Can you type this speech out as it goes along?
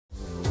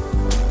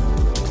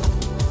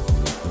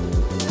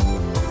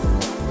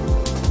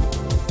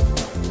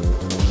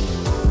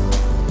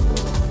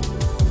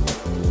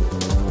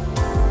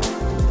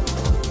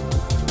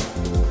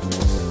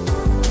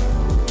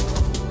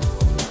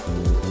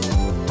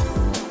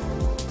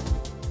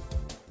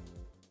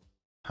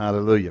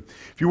Hallelujah.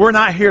 If you were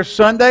not here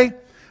Sunday,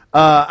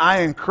 I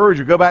encourage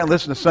you to go back and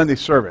listen to Sunday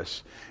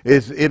service.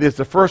 It is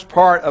the first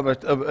part of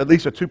at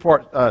least a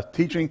two-part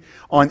teaching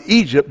on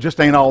Egypt. Just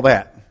ain't all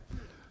that.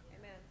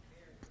 Amen.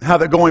 How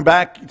that going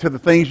back to the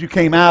things you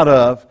came out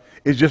of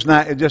is just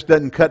not. It just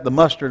doesn't cut the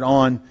mustard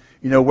on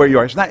where you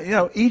are. It's not.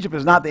 Egypt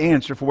is not the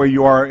answer for where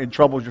you are in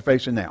troubles you're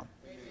facing now.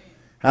 Amen.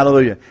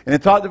 Hallelujah.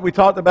 And we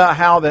talked about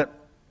how that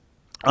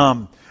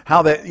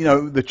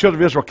the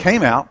children of Israel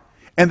came out,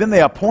 and then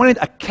they appointed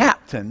a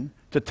captain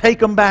to take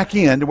them back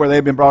in to where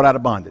they've been brought out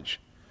of bondage.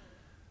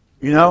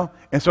 And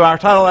so our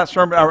title of that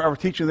sermon, our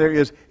teaching there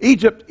is,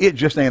 Egypt, it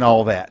just ain't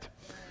all that.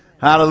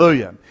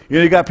 Hallelujah.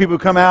 You got people who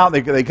come out,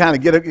 they kind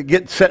of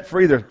get set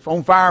free, they're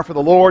on fire for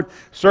the Lord,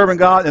 serving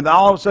God, and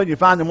all of a sudden you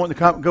find them wanting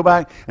to go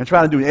back and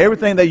try to do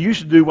everything they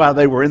used to do while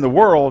they were in the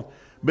world,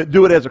 but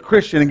do it as a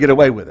Christian and get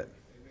away with it.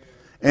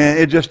 And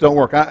it just don't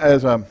work.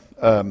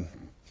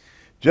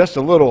 Just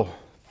a little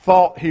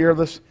thought here.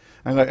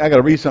 I got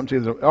to read something to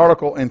you. There's an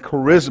article in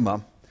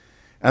Charisma,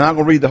 and I'm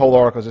going to read the whole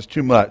article because it's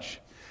too much.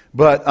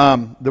 But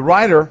the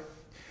writer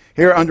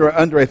here under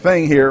a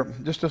thing here,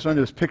 just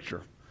under this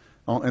picture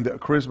in the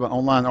Charisma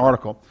online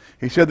article,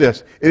 he said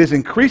this: "It is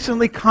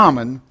increasingly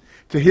common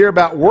to hear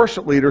about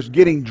worship leaders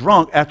getting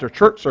drunk after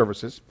church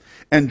services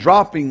and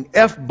dropping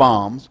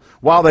F-bombs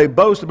while they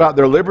boast about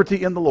their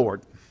liberty in the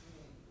Lord.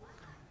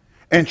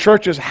 And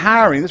churches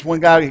hiring," this one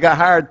guy, he got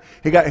hired,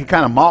 he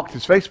kind of mocked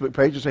his Facebook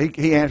page, and so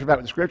he answered back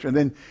with the scripture and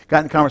then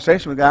got in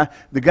conversation with the guy.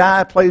 The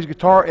guy plays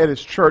guitar at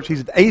his church. He's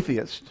an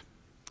atheist.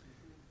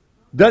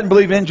 Doesn't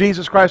believe in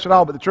Jesus Christ at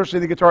all, but the church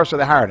needed a guitarist, so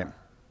they hired him.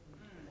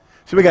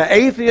 So we got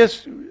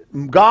atheist,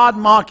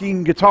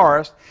 God-mocking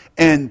guitarist,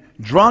 and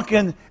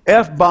drunken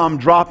F-bomb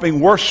dropping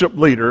worship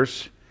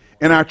leaders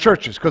in our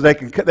churches because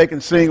they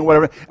can sing or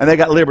whatever, and they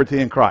got liberty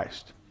in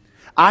Christ.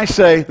 I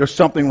say there's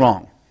something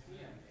wrong.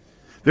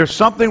 There's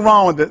something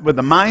wrong with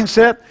the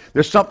mindset.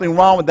 There's something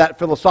wrong with that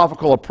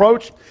philosophical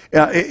approach.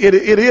 It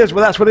is,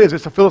 well, that's what it is.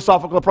 It's a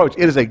philosophical approach.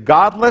 It is a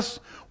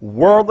godless,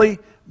 worldly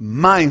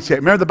mindset.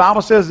 Remember, the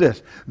Bible says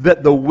this,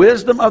 that the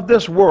wisdom of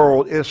this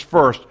world is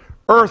first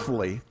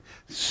earthly,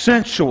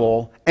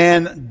 sensual,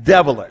 and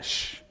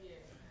devilish.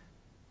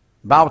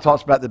 The Bible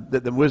talks about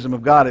that the wisdom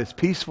of God is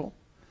peaceful,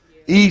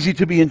 easy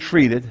to be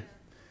entreated.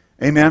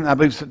 Amen. I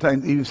believe it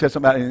even said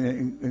something about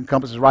it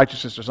encompasses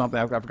righteousness or something.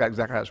 I forgot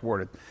exactly how it's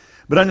worded.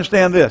 But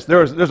understand this,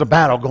 there's a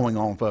battle going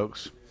on,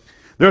 folks.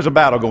 There's a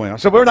battle going on.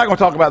 So we're not going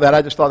to talk about that.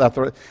 I just thought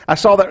I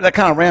saw that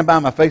kind of ran by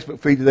my Facebook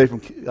feed today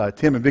from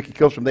Tim and Vicki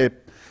Kilstrom.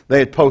 They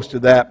had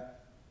posted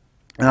that.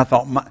 And I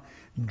thought,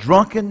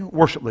 drunken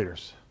worship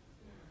leaders.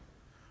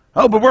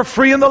 Oh, but we're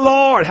free in the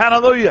Lord.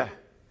 Hallelujah.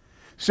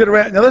 Sit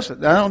around. Now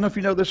listen, I don't know if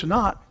you know this or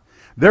not.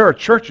 There are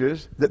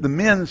churches that the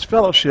men's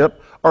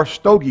fellowship are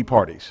stogie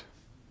parties.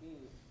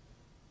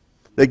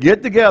 They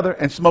get together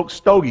and smoke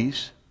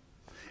stogies.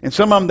 And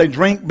some of them, they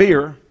drink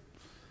beer.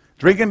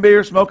 Drinking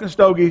beer, smoking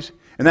stogies.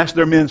 And that's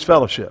their men's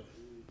fellowship.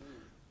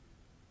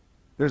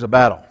 There's a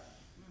battle.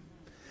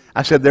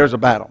 I said there's a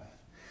battle.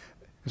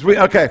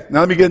 Okay, now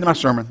let me get into my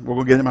sermon. We're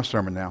going to get into my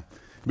sermon now.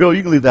 Bill,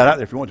 you can leave that out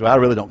there if you want to. I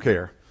really don't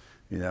care.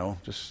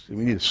 Just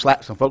we need to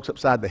slap some folks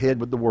upside the head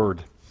with the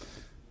word.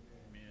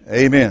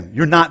 Amen.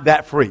 You're not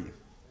that free.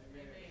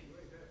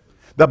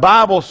 The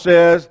Bible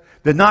says,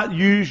 do not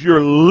use your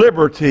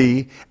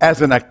liberty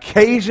as an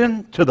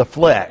occasion to the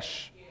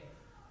flesh.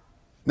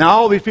 Now,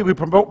 all these people who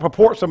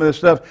purport some of this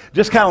stuff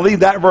just kind of leave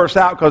that verse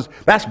out because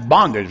that's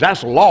bondage,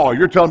 that's law.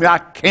 You're telling me I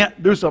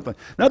can't do something.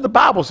 No, the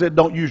Bible said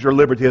don't use your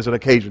liberty as an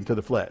occasion to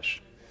the flesh.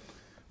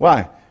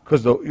 Why?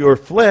 Because your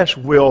flesh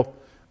will,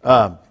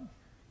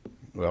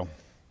 it'll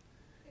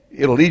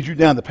lead you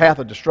down the path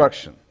of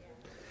destruction.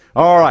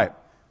 All right.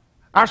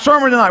 Our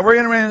sermon tonight, we're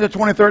entering into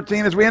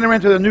 2013. As we enter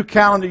into the new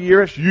calendar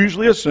year, it's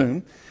usually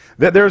assumed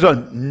that there's a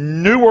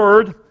new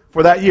word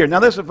for that year. Now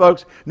listen,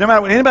 folks, no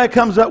matter what anybody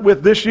comes up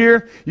with this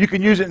year, you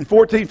can use it in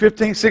 14,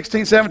 15,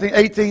 16, 17,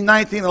 18,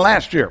 19, and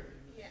last year.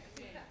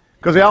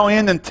 Because they all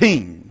end in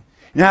teen.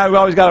 You know, we've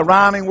always got a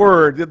rhyming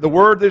word. The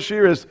word this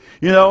year is,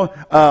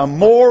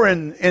 more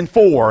and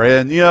for,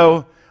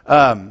 and,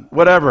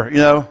 whatever,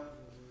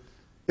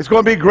 It's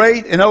going to be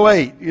great in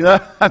 08,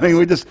 I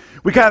mean,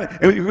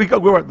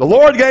 the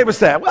Lord gave us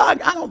that. Well, I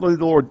don't believe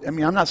the Lord, I'm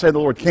not saying the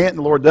Lord can't and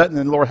the Lord doesn't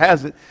and the Lord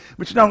has it.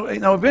 But,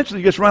 eventually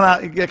you just run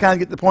out, you kind of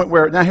get to the point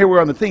where, now here we're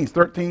on the teens,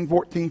 13,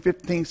 14,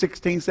 15,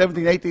 16,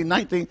 17, 18,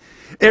 19.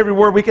 Every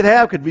word we could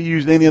have could be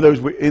used in any of those,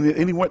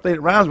 any word that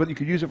it rhymes with, you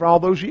could use it for all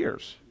those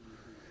years.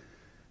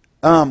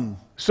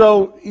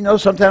 So,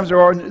 sometimes there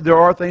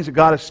are things that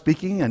God is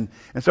speaking and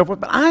so forth.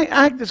 But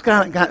I just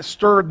kind of got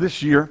stirred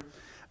this year,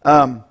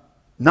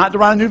 not to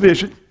write a new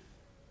vision.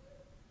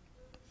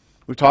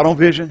 We've taught on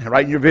vision,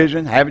 writing your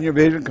vision, having your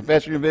vision,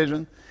 confessing your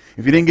vision.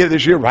 If you didn't get it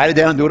this year, write it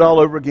down and do it all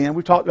over again.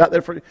 We've talked about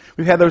that.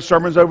 We've had those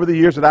sermons over the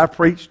years that I've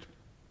preached.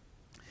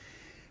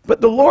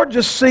 But the Lord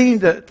just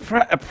seemed to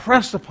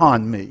press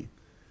upon me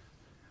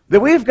that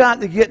we've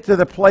got to get to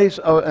the place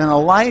in a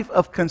life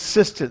of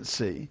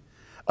consistency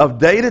of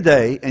day to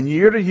day and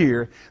year to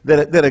year,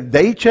 that a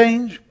day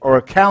change or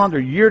a calendar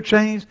year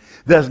change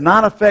does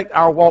not affect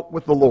our walk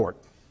with the Lord.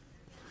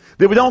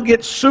 That we don't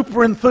get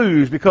super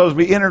enthused because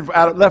we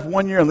left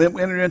one year and then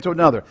entered into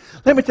another.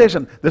 Let me tell you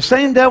something. The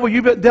same devil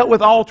you dealt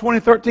with all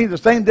 2013, the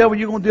same devil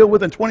you're going to deal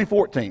with in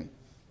 2014.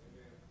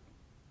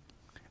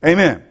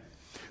 Amen.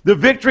 The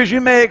victories you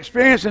may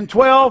experience in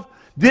 12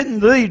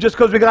 didn't leave just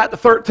because we got to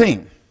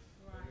 13.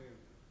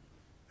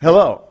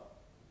 Hello.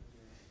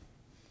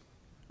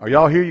 Are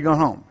y'all here? You going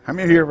home? How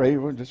many are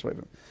here? Just wait.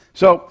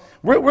 So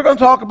we're going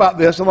to talk about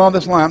this along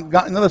this line.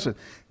 Now listen,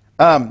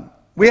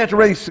 we have to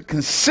remain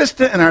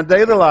consistent in our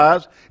daily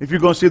lives if you're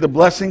going to see the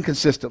blessing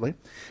consistently.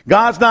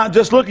 God's not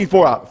just looking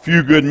for a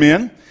few good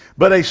men,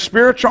 but a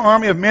spiritual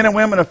army of men and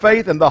women of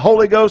faith and the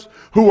Holy Ghost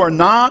who are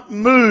not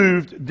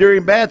moved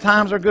during bad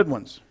times or good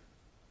ones.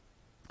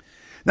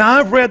 Now,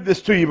 I've read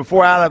this to you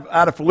before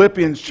out of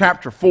Philippians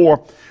chapter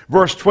 4,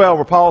 verse 12,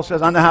 where Paul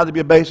says, I know how to be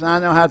abased and I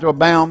know how to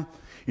abound.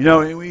 You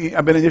know,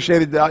 I've been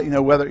initiated,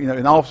 whether,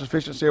 in all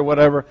sufficiency or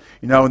whatever,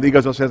 and he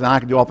goes and says, I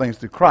can do all things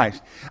through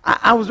Christ.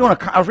 I was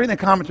reading a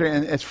commentary,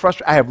 and it's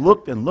frustrating. I have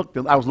looked and looked,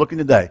 and I was looking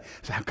today. I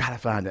said, I've got to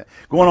find it.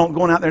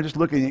 Going out there just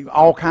looking at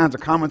all kinds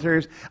of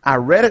commentaries. I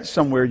read it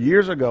somewhere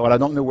years ago, and I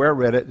don't know where I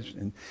read it.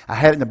 And I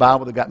had it in the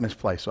Bible that got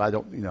misplaced, so I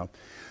don't,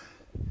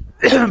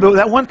 But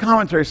that one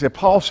commentary said,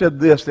 Paul said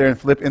this there in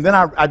Philippians. And then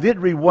I did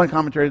read one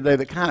commentary today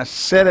that kind of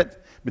said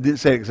it, but didn't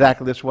say it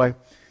exactly this way.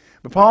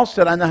 But Paul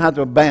said, I know how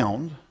to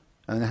abound.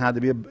 And how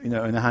to be,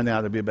 and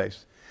how to be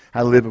abased.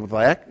 How to live with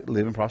lack,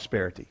 live in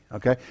prosperity.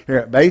 Okay? Here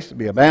at base,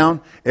 be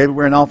abound.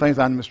 Everywhere in all things,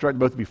 I'm instructed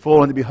both to be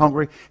full and to be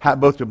hungry. How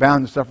both to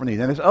abound and suffer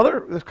need. And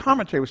this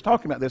commentary was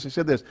talking about this. He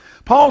said this.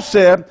 Paul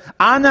said,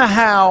 I know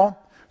how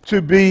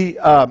to be,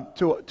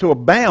 to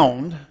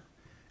abound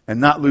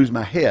and not lose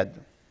my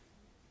head.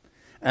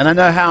 And I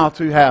know how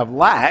to have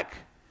lack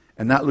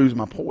and not lose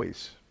my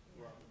poise.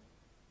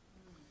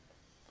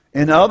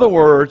 In other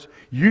words,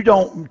 you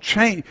don't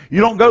change. You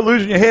don't go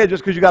losing your head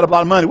just because you got a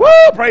lot of money. Woo,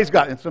 praise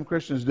God. And some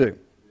Christians do.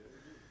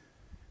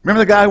 Remember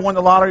the guy who won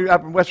the lottery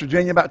up in West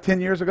Virginia about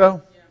 10 years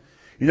ago?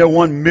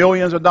 Won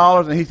millions of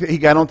dollars, and he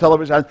got on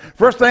television.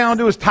 First thing I want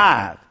to do is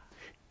tithe.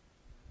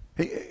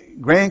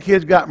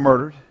 Grandkids got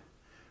murdered.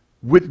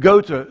 Would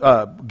go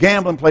to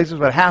gambling places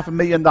with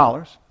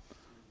 $500,000.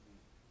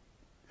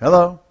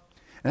 Hello?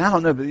 And I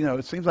don't know, but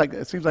it seems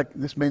like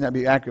this may not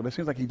be accurate, but it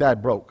seems like he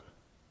died broke.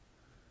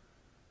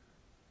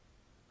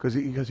 Because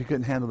he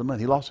couldn't handle the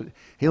money.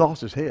 He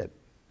lost his head.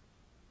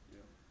 Yeah.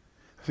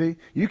 See,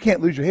 you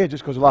can't lose your head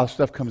just because a lot of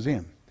stuff comes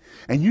in.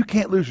 And you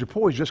can't lose your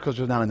poise just because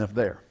there's not enough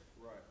there.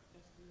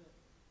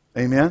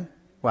 Right. Amen?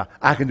 Wow.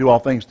 I can do all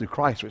things through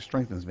Christ, which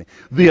strengthens me.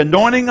 The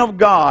anointing of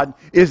God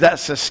is that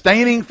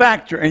sustaining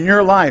factor in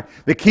your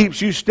life that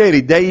keeps you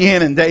steady day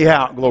in and day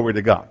out. Glory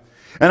to God.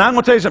 And I'm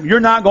going to tell you something. You're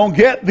not going to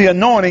get the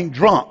anointing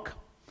drunk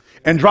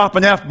and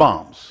dropping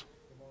F-bombs.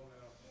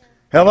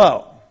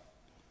 Hello.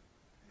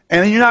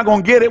 And you're not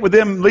going to get it with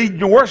them leading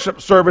your worship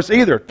service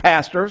either,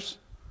 pastors.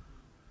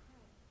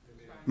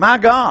 My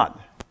God.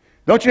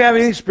 Don't you have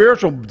any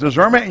spiritual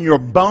discernment in your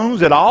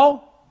bones at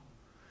all?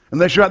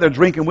 Unless you're out there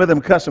drinking with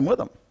them, cussing with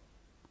them.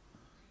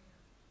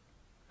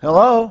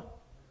 Hello?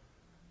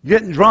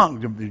 Getting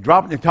drunk, you're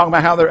talking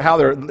about how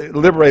they're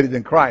liberated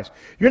in Christ.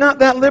 You're not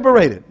that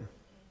liberated.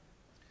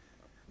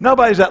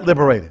 Nobody's that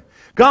liberated.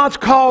 God's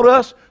called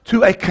us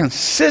to a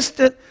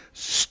consistent,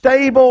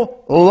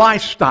 stable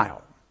lifestyle.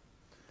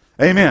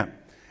 Amen.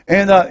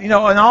 And and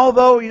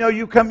although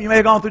you may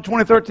have gone through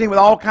 2013 with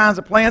all kinds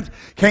of plans,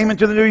 came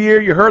into the new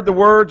year, you heard the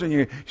words,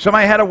 and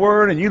somebody had a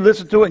word, and you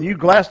listened to it, and you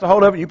glassed a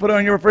hold of it, and you put it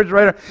on your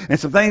refrigerator, and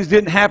some things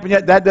didn't happen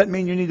yet. That doesn't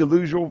mean you need to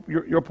lose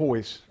your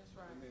poise. That's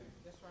right.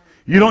 That's right.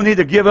 You don't need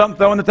to give up and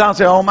throw in the towel and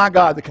say, "Oh my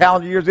God, the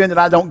calendar year's ended.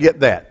 I don't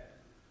get that."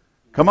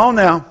 Come on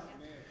now.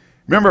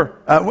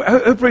 Remember,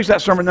 who preached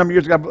that sermon a number of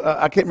years ago?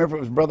 I can't remember if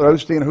it was Brother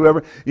Osteen or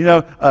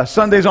whoever.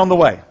 Sunday's on the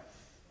way.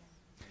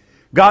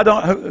 God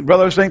don't,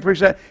 Brother Osteen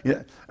preached that?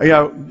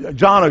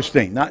 John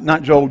Osteen,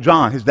 not Joel,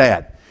 John, his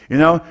dad.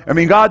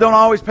 God don't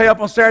always pay up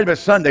on Saturday, but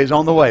Sunday's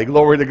on the way.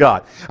 Glory to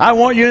God. I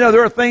want you to know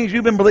there are things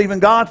you've been believing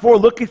God for,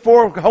 looking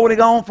for,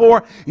 holding on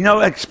for,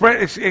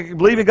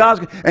 believing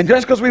God's, and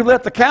just because we've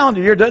left the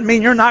calendar year doesn't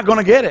mean you're not going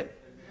to get it.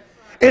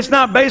 It's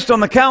not based on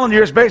the calendar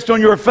year, it's based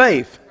on your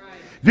faith.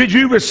 Did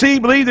you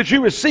believe that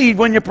you received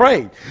when you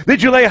prayed?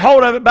 Did you lay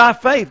hold of it by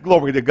faith?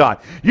 Glory to God.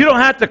 You don't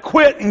have to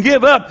quit and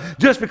give up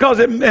just because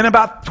in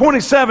about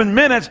 27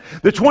 minutes,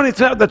 the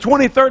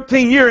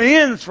 2013 year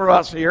ends for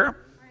us here.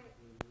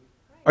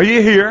 Are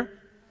you here?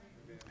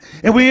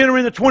 And we enter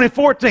into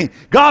 2014.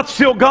 God's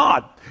still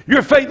God.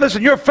 Your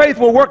faith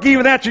will work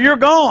even after you're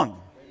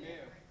gone.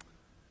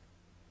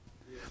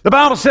 The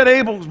Bible said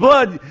Abel's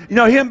blood,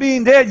 him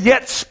being dead,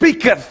 yet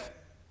speaketh.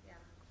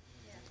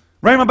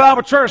 Raymond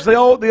Bible Church,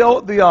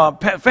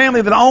 the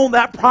family that owned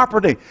that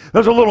property.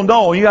 There's a little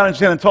knoll. You got to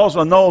understand in Tulsa,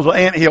 a knoll is an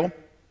anthill.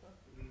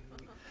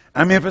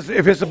 I mean,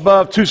 if it's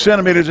above 2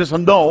 centimeters, it's a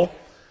knoll.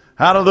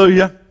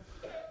 Hallelujah.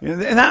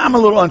 And I'm a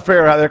little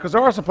unfair out there because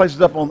there are some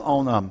places up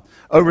on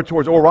over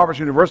towards Oral Roberts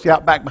University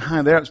out back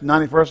behind there. It's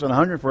 91st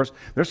and 101st.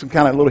 There's some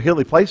kind of little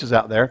hilly places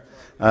out there.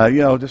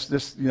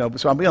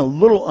 So I'm being a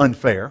little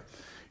unfair,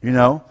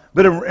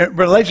 But in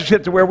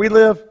relationship to where we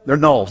live, they're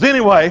nulls.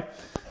 Anyway,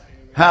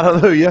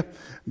 hallelujah.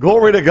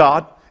 Glory to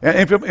God.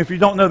 And if you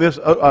don't know this,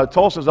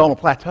 Tulsa's on a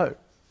plateau.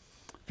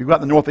 If you go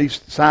out the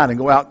northeast side and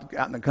go out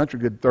in the country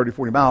a good 30,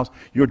 40 miles,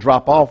 you'll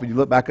drop off and you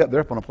look back up,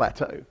 they're up on a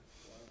plateau.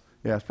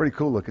 Yeah, it's pretty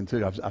cool looking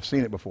too. I've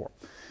seen it before.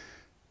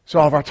 So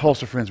all of our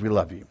Tulsa friends, we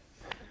love you.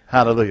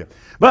 Hallelujah.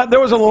 But there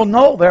was a little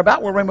knoll there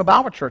about where Rainbow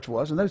Bible Church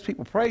was, and those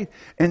people prayed.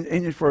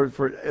 And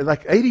for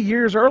like 80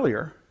 years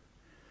earlier,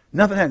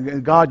 nothing happened.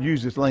 And God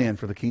used this land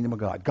for the kingdom of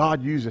God.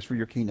 God used this for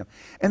your kingdom.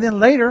 And then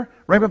later,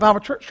 Rainbow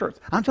Bible Church.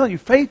 I'm telling you,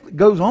 faith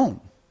goes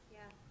on. Yeah.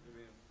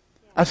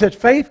 I said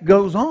faith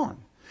goes on.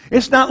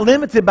 It's not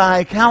limited by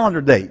a calendar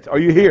date. Are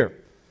you here?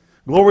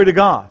 Glory to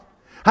God.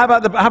 How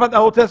about the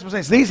Old Testament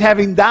saints? These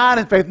having died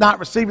in faith, not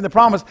receiving the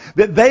promise,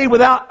 that they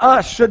without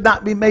us should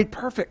not be made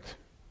perfect.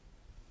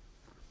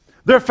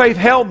 Their faith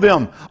held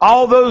them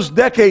all those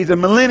decades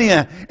and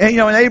millennia, and in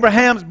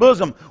Abraham's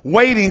bosom,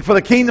 waiting for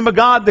the kingdom of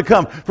God to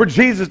come, for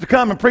Jesus to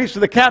come and preach to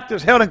the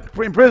captives held in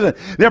prison.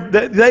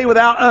 They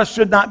without us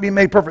should not be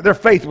made perfect. Their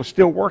faith was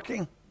still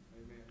working.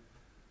 Amen.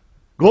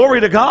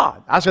 Glory to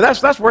God. I said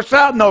that's worth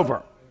shouting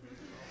over.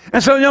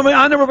 And so,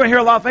 I know we're going to hear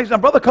a lot of things. Now,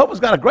 Brother Copeland's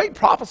got a great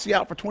prophecy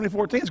out for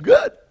 2014. It's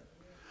good.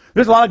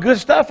 There's a lot of good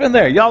stuff in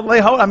there. Y'all lay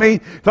hold. Talking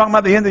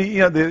about the end,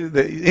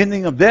 the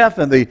ending of death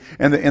and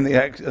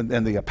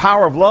the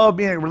power of love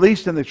being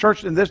released in the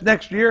church in this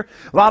next year.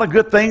 A lot of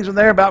good things in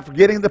there about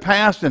forgetting the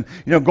past and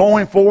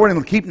going forward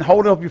and keeping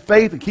hold of your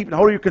faith and keeping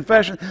hold of your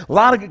confession.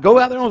 Go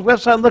out there on his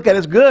website and look at it.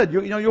 It's good.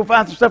 You'll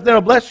find some stuff there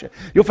that'll bless you.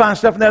 You'll find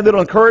stuff in there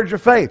that'll encourage your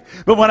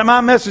faith. But what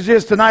my message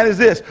is tonight is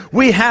this: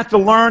 we have to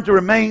learn to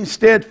remain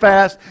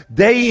steadfast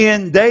day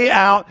in, day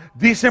out.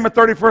 December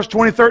 31st,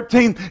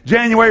 2013,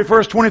 January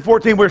 1st,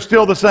 2014. We're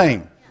still the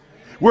same.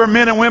 We're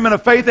men and women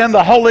of faith and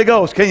the Holy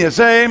Ghost. Can you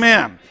say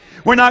amen?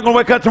 We're not going to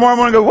wake up tomorrow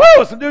morning and go,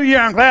 whoa, it's a new year.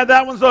 I'm glad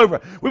that one's over.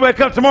 We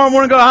wake up tomorrow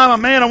morning and go, I'm a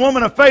man and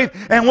woman of faith,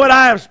 and what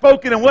I have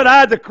spoken and what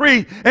I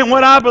decree and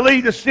what I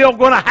believe is still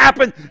going to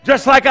happen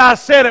just like I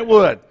said it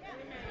would.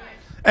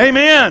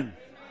 Amen.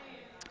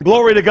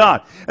 Glory to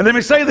God. And let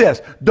me say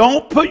this.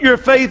 Don't put your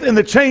faith in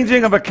the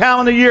changing of a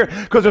calendar year,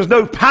 because there's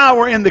no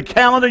power in the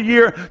calendar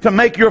year to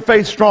make your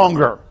faith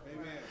stronger.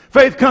 Amen.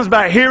 Faith comes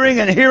by hearing,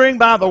 and hearing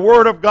by the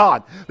Word of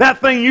God. That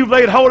thing you've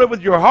laid hold of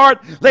with your heart,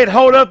 laid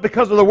hold of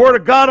because of the Word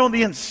of God on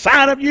the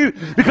inside of you,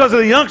 because of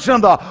the unction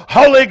of the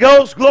Holy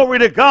Ghost. Glory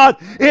to God.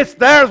 It's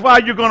theirs why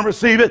you're going to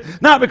receive it.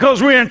 Not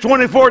because we're in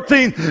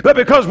 2014, but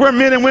because we're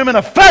men and women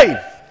of faith.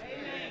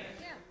 Amen.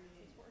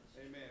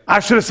 I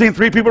should have seen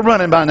 3 people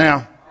running by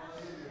now.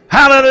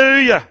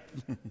 Hallelujah.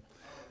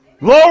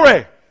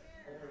 Glory.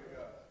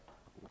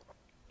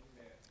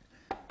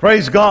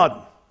 Praise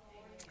God.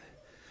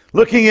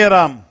 Looking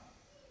at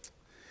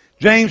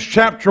James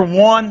chapter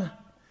 1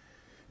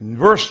 and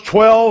verse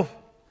 12.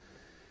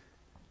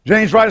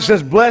 James writer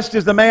says, blessed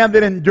is the man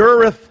that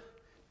endureth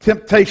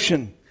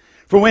temptation.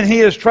 For when he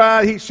is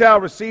tried, he shall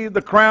receive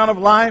the crown of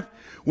life,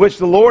 which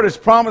the Lord has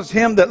promised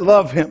him that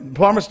love him,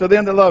 promised to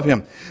them that love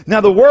him. Now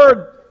the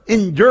word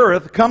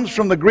endureth comes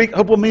from the Greek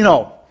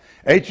hupomeno.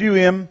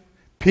 H-U-P-O-M-E-N-O.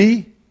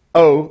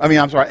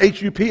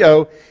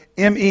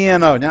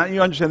 Now you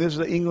understand this is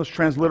the English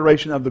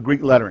transliteration of the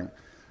Greek lettering.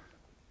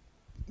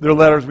 They're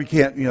letters we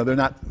can't,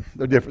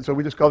 they're different. So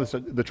we just call this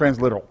the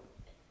transliteral.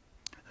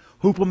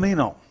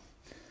 Hupomeno.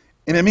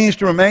 And it means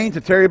to remain,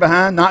 to tarry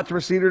behind, not to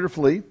recede or to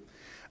flee.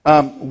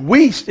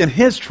 Wiest, in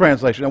his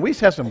translation, and Wiest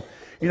has some,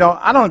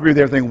 I don't agree with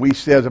everything Wiest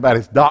says about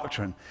his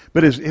doctrine,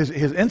 but his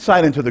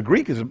insight into the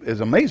Greek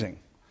is amazing.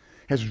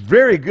 Has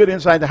very good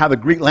insight into how the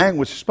Greek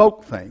language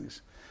spoke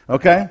things.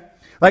 Okay?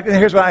 Like,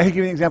 here's what I give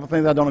you an example of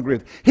things I don't agree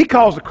with. He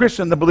calls the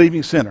Christian the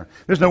believing sinner.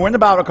 There's nowhere in the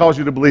Bible that calls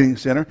you the believing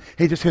sinner.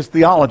 His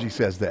theology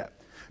says that.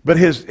 But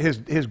his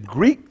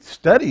Greek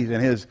studies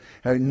and his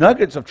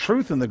nuggets of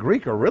truth in the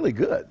Greek are really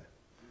good.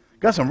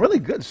 Got some really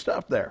good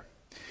stuff there.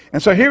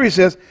 And so here he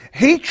says,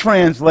 he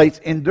translates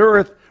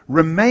endureth,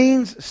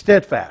 remains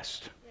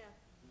steadfast.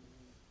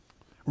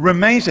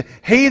 Remains,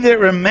 he that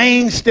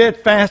remains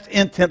steadfast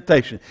in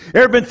temptation.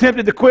 Ever been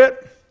tempted to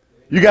quit?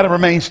 You got to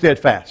remain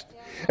steadfast.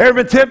 Ever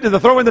been tempted to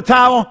throw in the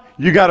towel?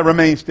 You got to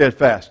remain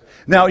steadfast.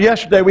 Now,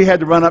 yesterday we had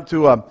to run up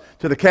to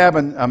the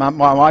cabin, my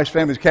wife's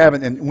family's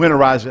cabin, and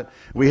winterize it.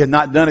 We had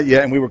not done it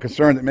yet, and we were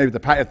concerned that maybe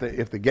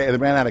if they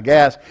ran out of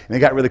gas and it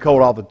got really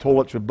cold, all the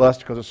toilets would bust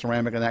because of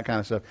ceramic and that kind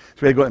of stuff.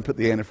 So we had to go ahead and put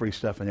the antifreeze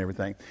stuff and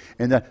everything.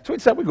 And so we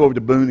decided we'd go over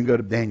to Boone and go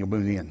to Daniel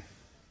Boone Inn.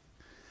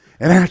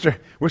 And after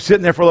we're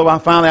sitting there for a little while,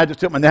 finally I just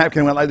took my napkin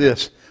and went like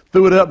this,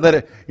 threw it up, let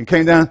it, and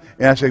came down.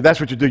 And I said,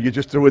 that's what you do. You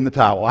just threw in the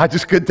towel. I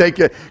just couldn't take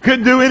it,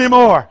 couldn't do any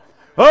more.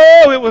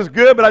 Oh, it was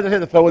good, but I just had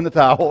to throw in the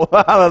towel.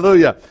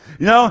 Hallelujah.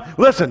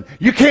 Listen,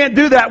 you can't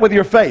do that with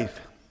your faith.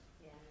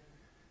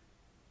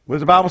 What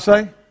does the Bible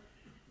say?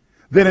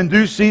 Then in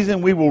due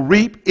season we will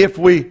reap if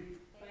we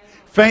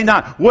faint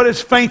not. What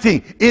is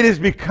fainting? It is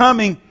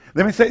becoming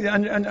Let me say,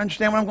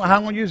 understand how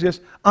I'm going to use this.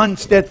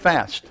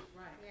 Unsteadfast.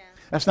 Right. Yeah.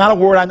 That's not a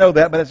word, I know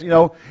that, but it's,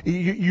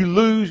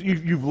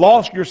 you've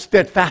lost your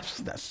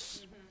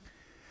steadfastness.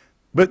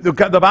 But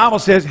the Bible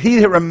says, he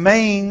that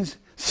remains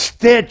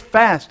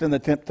steadfast in the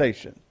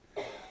temptation.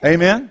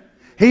 Amen?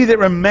 He that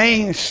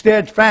remains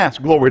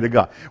steadfast. Glory to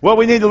God. Well,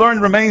 we need to learn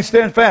to remain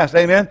steadfast.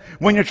 Amen?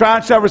 When you're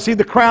trying to receive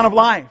the crown of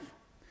life.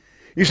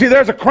 You see,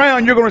 there's a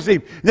crown you're going to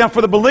receive. Now,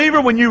 for the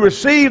believer, when you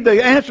receive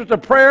the answer to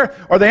prayer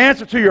or the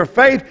answer to your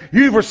faith,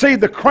 you've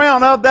received the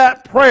crown of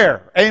that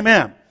prayer.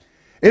 Amen.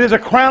 It is a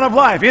crown of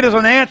life. It is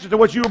an answer to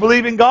what you were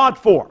believing God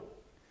for.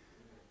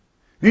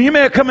 You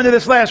may have come into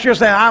this last year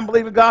saying, I'm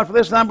believing God for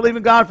this and I'm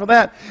believing God for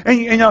that.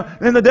 And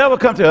then the devil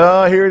comes to,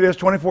 oh, here it is,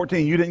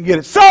 2014. You didn't get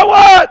it. So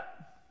what?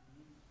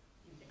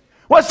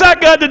 What's that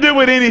got to do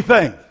with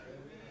anything?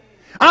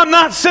 I'm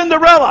not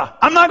Cinderella.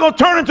 I'm not going to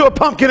turn into a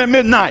pumpkin at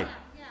midnight.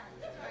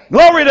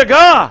 Glory to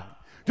God.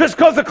 Just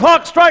because the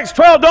clock strikes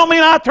 12 don't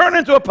mean I turn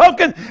into a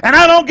pumpkin and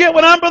I don't get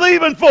what I'm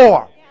believing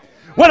for.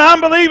 What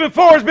I'm believing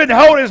for is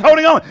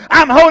holding on.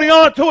 I'm holding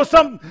on to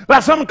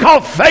something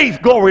called faith.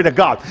 Glory to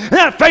God. And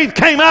that faith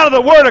came out of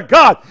the Word of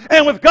God.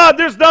 And with God,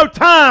 there's no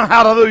time.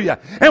 Hallelujah.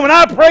 And when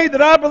I prayed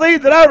that I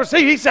believed that I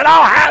received, He said,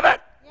 I'll have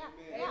it.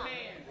 Yeah.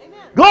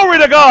 Amen. Glory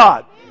to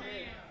God.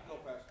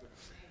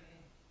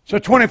 So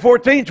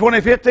 2014,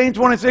 2015,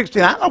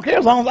 2016, I don't care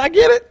as long as I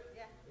get it.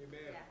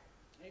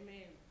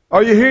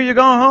 Are you here? You're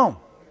going home.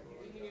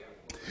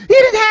 You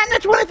didn't have it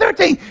in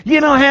 2013. You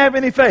don't have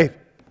any faith.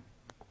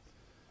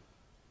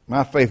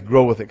 My faith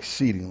groweth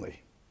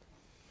exceedingly.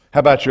 How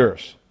about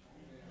yours?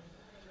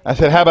 I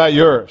said, how about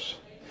yours?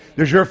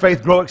 Does your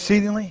faith grow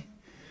exceedingly?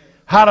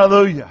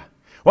 Hallelujah.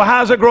 Well,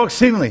 how does it grow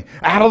exceedingly?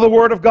 Out of the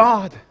Word of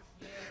God.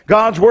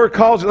 God's Word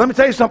calls it. Let me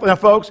tell you something now,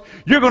 folks.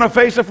 You're going to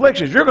face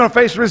afflictions. You're going to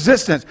face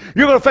resistance.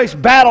 You're going to face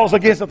battles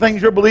against the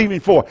things you're believing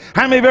for.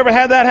 How many have ever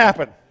had that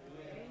happen?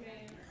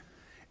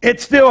 It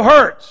still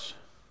hurts.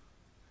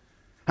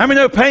 How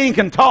many know pain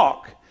can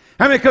talk?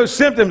 How many know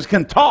symptoms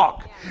can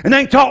talk? And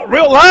they can talk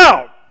real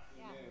loud.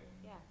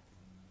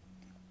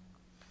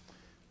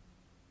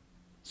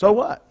 So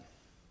what?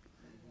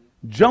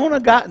 Jonah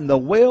got in the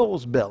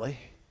whale's belly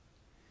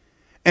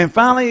and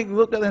finally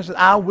looked at them and said,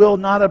 I will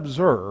not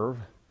observe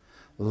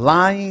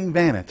lying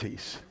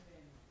vanities.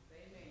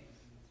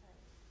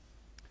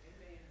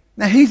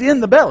 Now he's in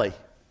the belly.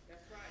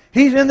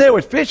 He's in there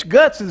with fish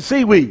guts and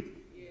seaweed.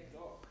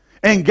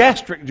 And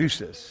gastric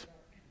juices.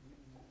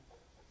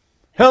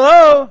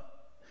 Hello?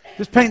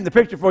 Just painting the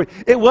picture for you.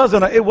 It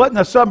wasn't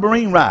a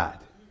submarine ride.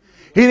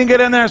 He didn't get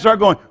in there and start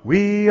going,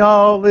 we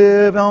all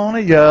live on a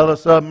yellow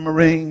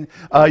submarine,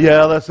 a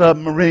yellow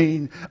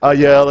submarine, a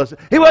yellow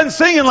submarine. He wasn't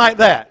singing like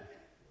that.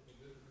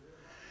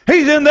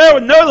 He's in there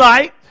with no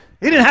light.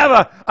 He didn't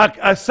have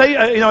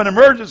an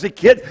emergency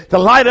kit to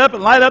light up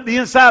the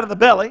inside of the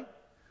belly.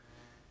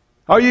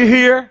 Are you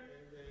here?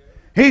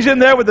 He's in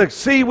there with the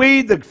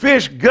seaweed, the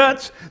fish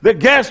guts, the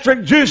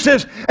gastric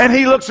juices, and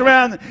he looks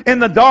around in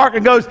the dark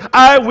and goes,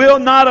 I will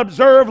not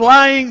observe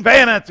lying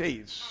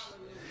vanities.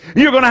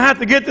 You're going to have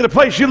to get to the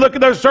place you look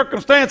at those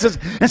circumstances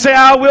and say,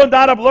 I will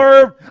not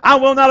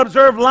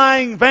observe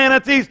lying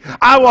vanities.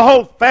 I will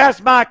hold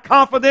fast my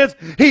confidence.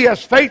 He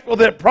is faithful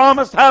that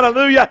promised.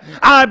 Hallelujah.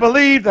 I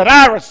believe that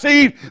I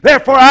receive.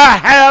 Therefore I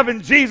have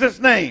in Jesus'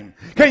 name.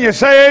 Can you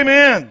say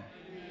amen?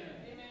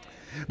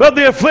 But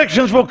the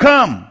afflictions will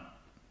come.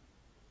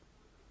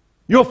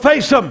 You'll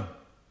face them.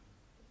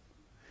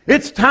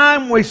 It's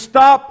time we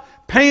stop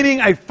painting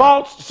a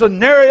false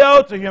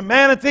scenario to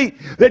humanity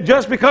that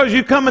just because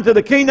you come into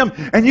the kingdom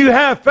and you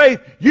have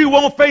faith, you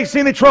won't face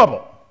any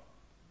trouble.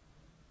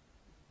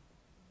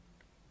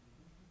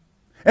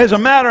 As a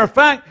matter of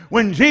fact,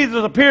 when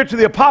Jesus appeared to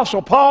the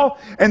Apostle Paul,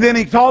 and then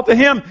he talked to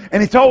him,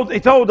 and he told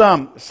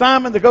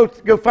Simon to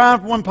go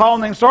find one Paul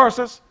named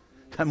Tarsus.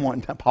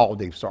 Paul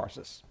named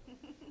Tarsus.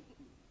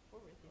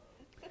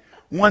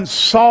 One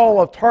Saul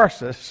of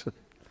Tarsus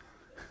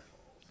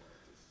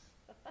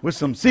with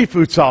some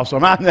seafood sauce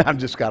on. I'm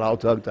just got all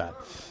tongue-tied.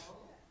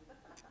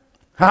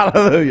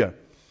 Hallelujah.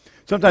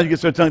 Sometimes you get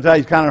so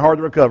tongue-tied, it's kind of hard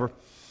to recover.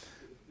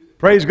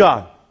 Praise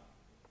God.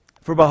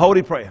 For behold,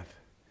 he prayeth.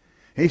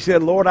 He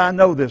said, Lord, I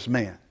know this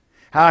man.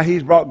 How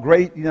he's brought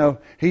great,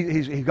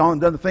 he's gone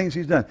and done the things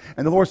he's done.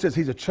 And the Lord says,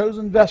 he's a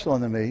chosen vessel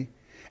unto me,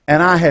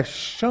 and I have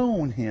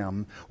shown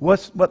him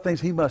what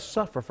things he must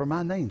suffer for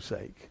my name's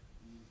sake.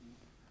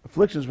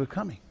 Afflictions were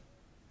coming.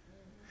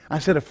 I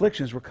said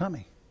afflictions were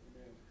coming.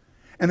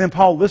 And then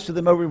Paul listed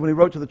them over when he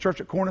wrote to the church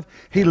at Corinth.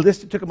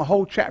 Took him a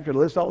whole chapter to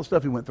list all the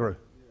stuff he went through.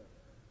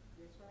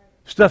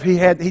 Stuff he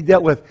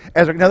dealt with.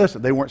 Now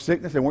listen, they weren't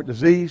sickness, they weren't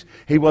disease.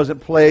 He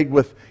wasn't plagued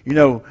with, he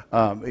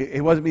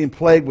wasn't being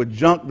plagued with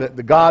junk that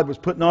the God was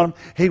putting on him.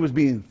 He was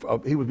being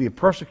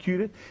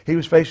persecuted. He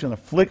was facing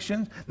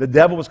afflictions. The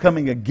devil was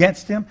coming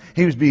against him.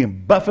 He was being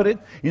buffeted.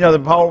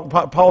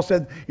 Paul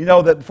said,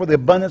 that for the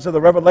abundance of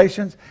the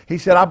revelations, he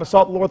said, I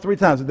besought the Lord 3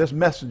 times that this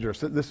messenger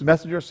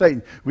of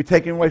Satan, be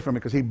taken away from me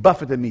because he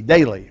buffeted me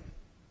daily.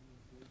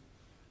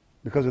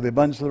 Because of the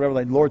abundance of the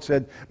revelation, the Lord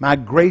said, my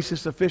grace is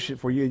sufficient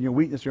for you, and your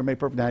weakness you're made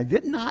perfect. Now, He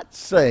did not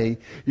say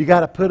you got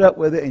to put up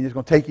with it and it's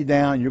going to take you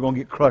down and you're going to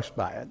get crushed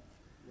by it.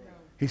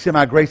 He said,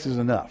 my grace is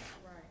enough.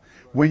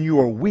 When you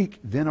are weak,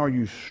 then are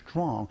you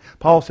strong.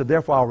 Paul said,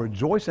 therefore I'll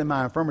rejoice in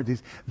my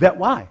infirmities. That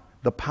why?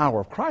 The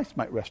power of Christ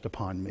might rest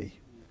upon me.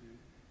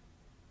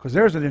 Because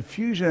there's an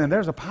infusion and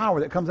there's a power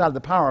that comes out of the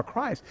power of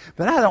Christ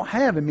that I don't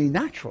have in me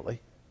naturally.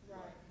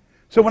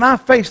 So when I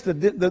face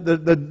the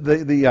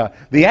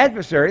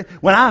adversary,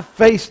 when I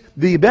face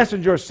the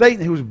messenger of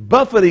Satan who's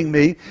buffeting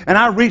me, and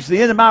I reach the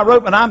end of my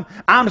rope, and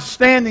I'm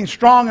standing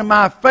strong in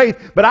my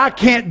faith, but I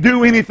can't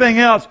do anything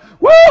else,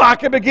 woo! I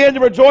can begin to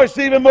rejoice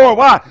even more.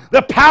 Why?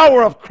 The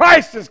power of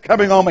Christ is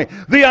coming on me.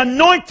 The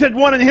anointed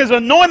one and His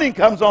anointing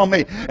comes on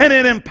me, and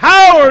it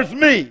empowers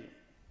me.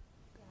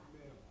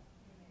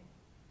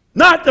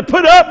 Not to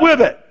put up with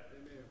it,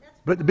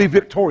 but to be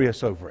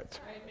victorious over it.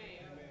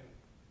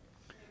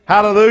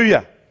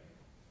 Hallelujah.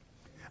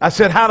 I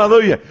said,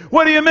 hallelujah.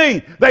 What do you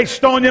mean? They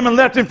stoned Him and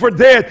left Him for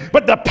dead,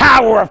 but the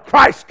power of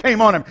Christ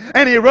came on Him,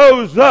 and He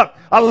rose up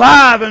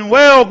alive and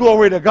well,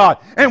 glory to God,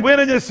 and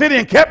went into the city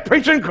and kept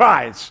preaching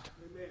Christ.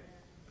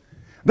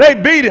 They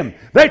beat Him.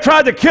 They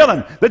tried to kill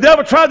Him. The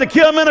devil tried to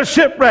kill Him in a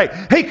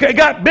shipwreck. He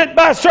got bit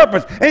by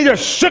serpents, and He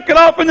just shook it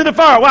off into the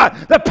fire. Why?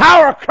 The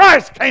power of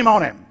Christ came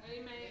on Him,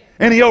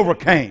 and He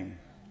overcame.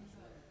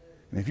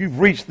 And if you've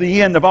reached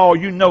the end of all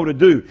you know to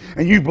do,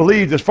 and you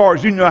believed as far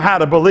as you know how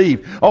to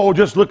believe, oh,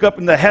 just look up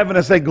into heaven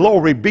and say,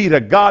 glory be to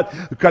God.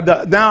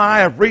 Now I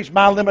have reached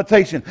my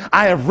limitation.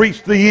 I have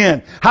reached the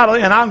end.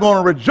 Hallelujah. And I'm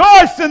going to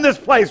rejoice in this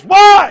place.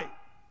 Why?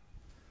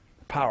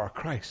 The power of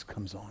Christ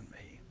comes on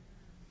me.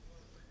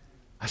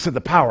 I said,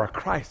 the power of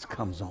Christ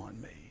comes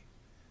on me.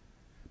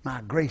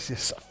 My grace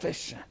is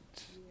sufficient.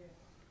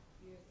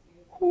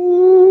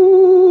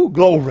 Ooh,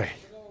 glory.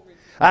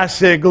 I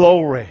said,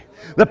 glory.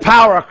 The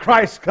power of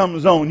Christ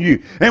comes on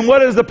you. And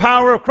what is the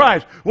power of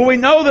Christ? Well, we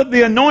know that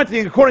the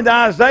anointing, according to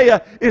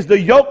Isaiah, is the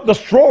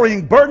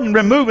yoke-destroying,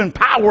 burden-removing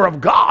power of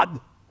God.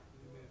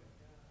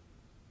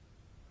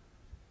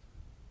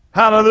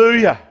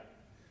 Hallelujah.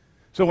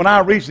 So when I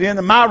reach the end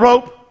of my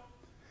rope,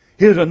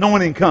 His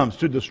anointing comes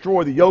to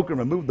destroy the yoke and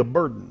remove the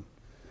burden.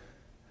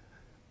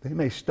 They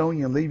may stone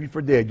you and leave you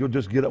for dead. You'll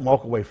just get up and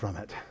walk away from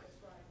it.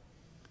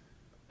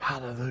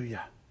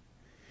 Hallelujah.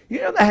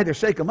 You know, they had to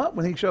shake Him up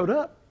when He showed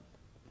up.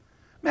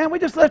 Man, we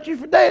just left you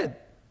for dead.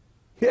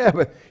 Yeah,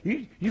 but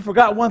you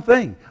forgot one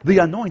thing, the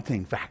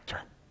anointing factor.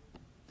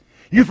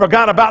 You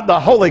forgot about the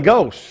Holy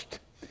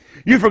Ghost.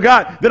 You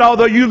forgot that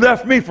although you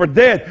left me for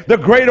dead, the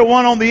greater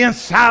one on the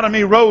inside of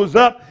me rose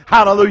up,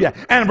 hallelujah,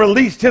 and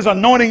released His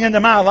anointing into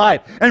my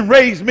life and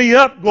raised me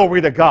up, glory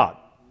to God.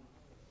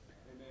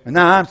 Amen. And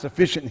now I'm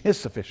sufficient in His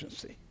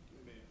sufficiency.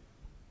 Amen.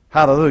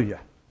 Hallelujah.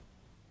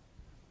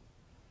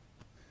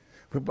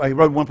 He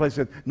wrote one place,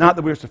 said, not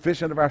that we are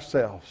sufficient of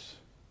ourselves,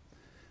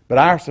 but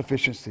our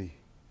sufficiency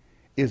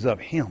is of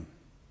Him.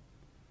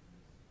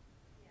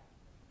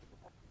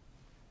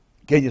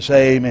 Can you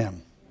say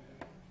amen?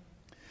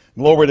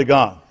 Glory to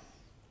God.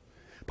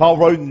 Paul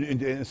wrote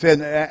and said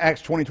in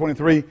Acts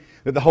 20:23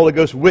 that the Holy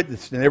Ghost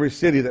witnessed in every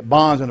city that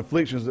bonds and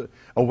afflictions that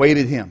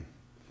awaited Him.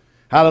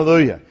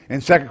 Hallelujah. In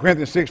 2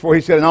 Corinthians 6:4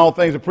 he said, in all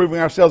things approving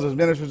ourselves as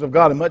ministers of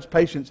God and much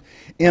patience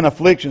in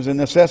afflictions and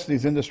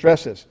necessities and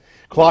distresses.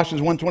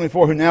 Colossians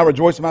 1:24, who now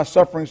rejoice in my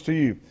sufferings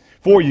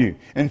for you,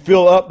 and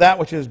fill up that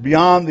which is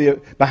behind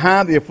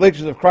the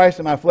afflictions of Christ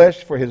in my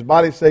flesh for His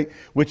body's sake,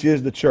 which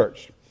is the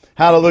church.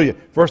 Hallelujah.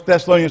 1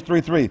 Thessalonians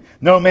 3:3,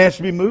 no man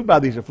should be moved by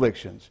these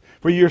afflictions,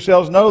 for you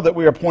yourselves know that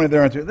we are appointed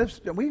thereunto.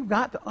 We've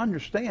got to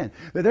understand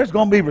that there's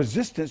going to be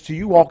resistance to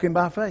you walking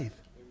by faith.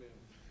 Amen.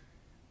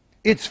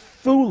 It's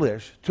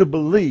foolish to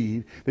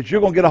believe that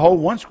you're going to get a hold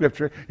of one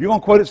scripture, you're going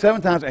to quote it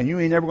 7 times, and you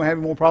ain't never going to have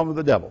any more problem with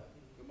the devil.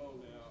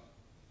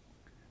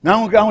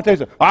 Now I'm going to tell you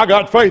something. I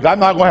got faith. I'm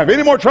not going to have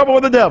any more trouble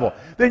with the devil.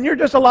 Then you're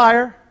just a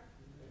liar.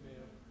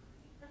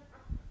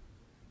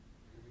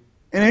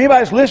 And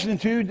anybody that's listening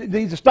to you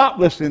needs to stop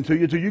listening to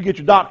you until you get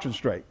your doctrine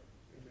straight.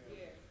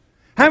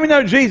 How many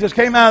know Jesus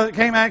went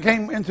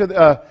into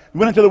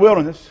the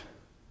wilderness,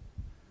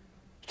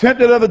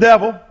 tempted of the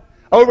devil,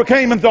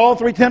 overcame into all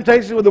 3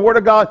 temptations with the Word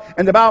of God,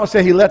 and the Bible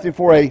said He left Him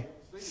for a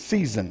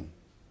season.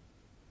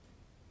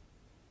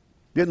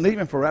 Didn't leave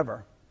Him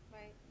forever.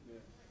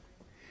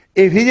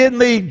 If He didn't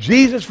leave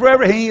Jesus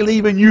forever, He ain't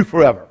leaving you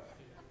forever.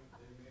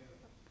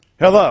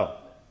 Hello.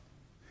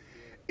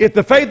 If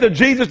the faith of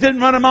Jesus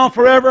didn't run Him off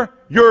forever,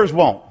 yours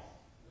won't.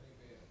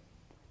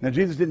 Now,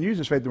 Jesus didn't use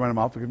His faith to run Him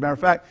off. As a matter of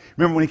fact,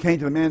 remember when He came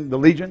to the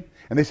legion,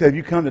 and they said, have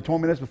you come to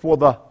torment us before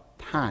the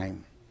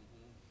time?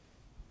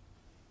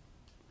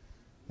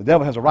 The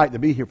devil has a right to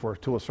be here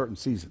till a certain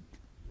season.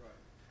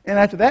 And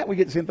after that, we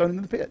get to see Him thrown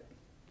into the pit.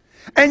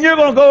 And you're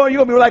going to go, and you're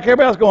going to be like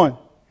everybody else going,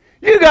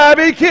 you got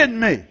to be kidding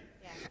me.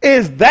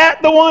 Is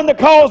that the one that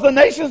caused the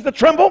nations to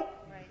tremble?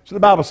 Right. So the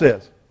Bible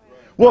says. Right.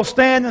 We'll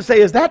stand and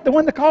say, is that the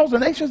one that caused the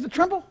nations to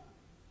tremble?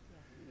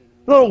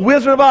 The little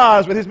Wizard of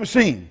Oz with his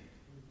machine.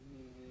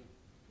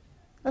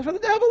 That's what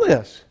the devil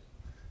is.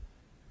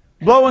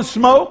 Blowing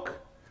smoke,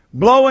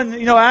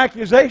 blowing,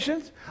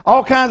 accusations,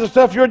 all kinds of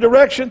stuff your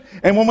direction.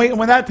 And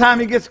when that time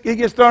he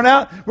gets thrown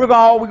out, we're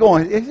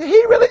going, is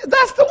he really?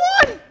 That's the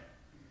one.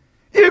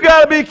 You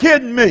got to be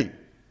kidding me.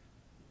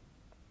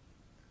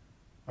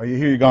 Are you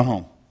here? You gone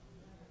home?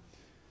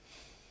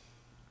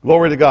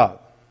 Glory to God.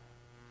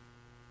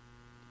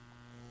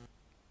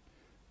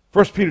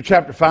 1 Peter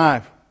chapter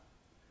 5.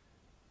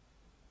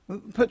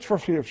 Put 1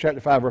 Peter chapter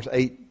 5, verse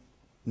 8,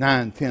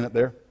 9, 10 up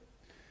there.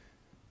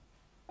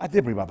 I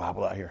did bring my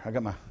Bible out here. I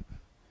got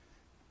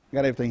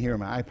everything here on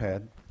my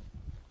iPad.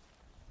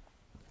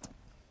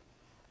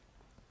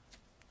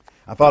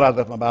 I thought I'd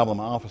left my Bible in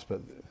my office,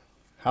 but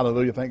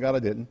hallelujah, thank God I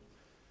didn't.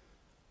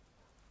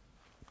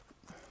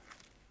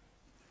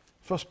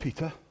 1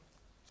 Peter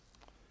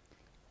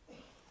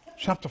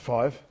chapter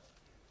 5.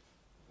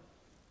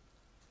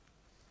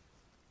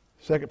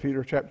 2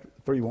 Peter chapter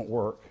 3 won't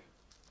work.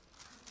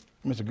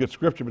 I mean, it's a good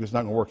scripture, but it's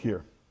not going to work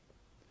here.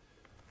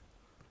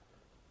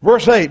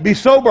 Verse 8, be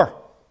sober.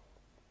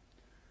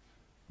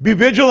 Be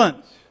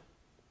vigilant.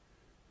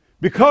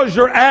 Because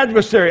your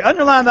adversary,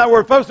 underline that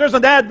word, folks, there's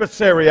an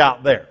adversary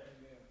out there.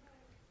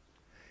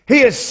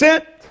 He is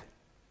sent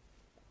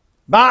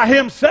by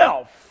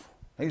himself.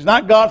 He's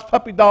not God's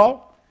puppy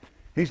dog.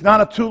 He's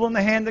not a tool in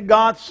the hand of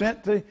God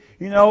sent to,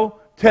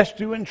 test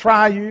you and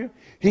try you.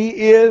 He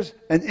is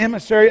an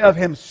emissary of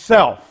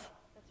himself.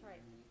 That's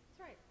right.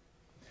 That's right.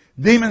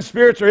 Demon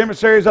spirits are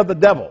emissaries of the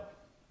devil.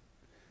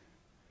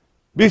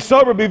 Be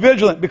sober, be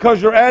vigilant,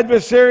 because your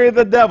adversary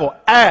the devil,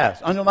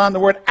 underline the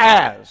word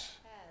as.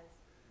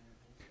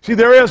 See,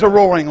 there is a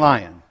roaring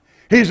lion.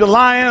 He's the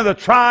lion of the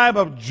tribe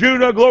of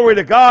Judah, glory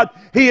to God.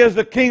 He is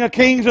the King of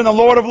kings and the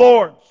Lord of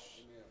lords.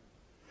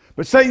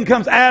 But Satan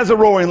comes as a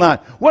roaring lion.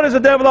 What does the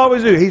devil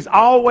always do? He's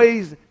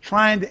always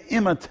trying to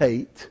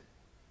imitate.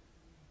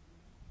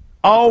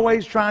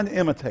 Always trying to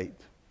imitate.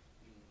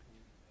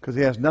 Because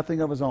he has nothing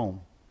of his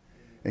own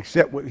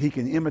except what he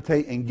can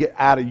imitate and get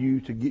out of you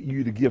to get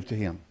you to give to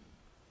him.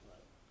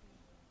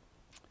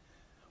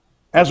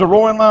 As a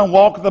roaring lion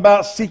walketh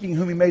about, seeking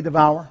whom he may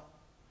devour.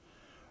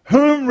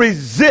 Whom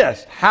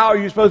resist. How are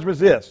you supposed to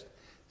resist?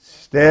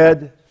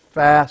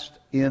 Steadfast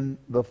in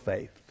the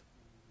faith.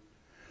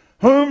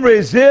 Whom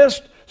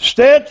resist,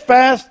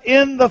 steadfast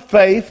in the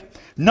faith,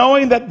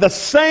 knowing that the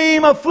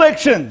same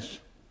afflictions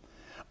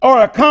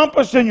are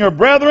accomplished in your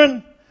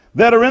brethren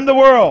that are in the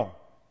world.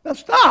 Now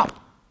stop.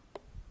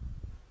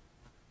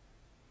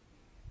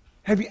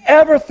 Have you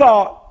ever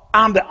thought,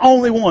 I'm the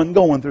only one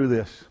going through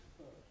this?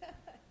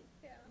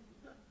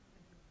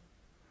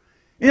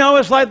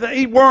 It's like the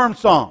Eat Worm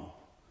song.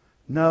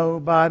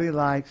 Nobody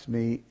likes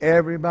me,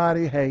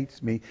 everybody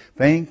hates me.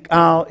 Think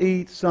I'll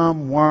eat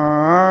some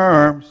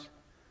worms.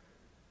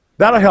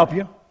 That'll help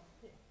you.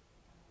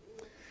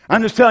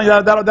 I'm just telling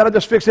you, that'll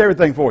just fix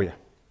everything for you.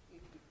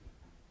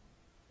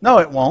 No,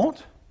 it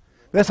won't.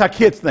 That's how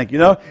kids think,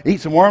 Eat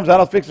some worms,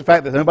 that'll fix the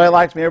fact that nobody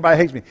likes me, everybody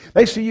hates me.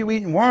 They see you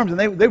eating worms, and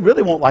they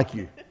really won't like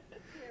you.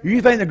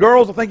 You think the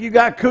girls will think you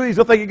got cooties,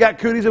 they'll think you got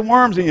cooties and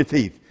worms in your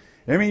teeth.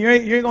 I mean, you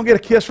ain't going to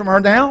get a kiss from her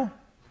now.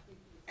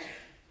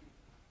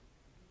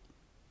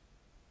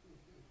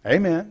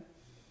 Amen.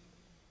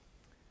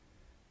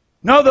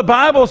 No, the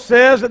Bible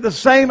says that the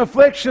same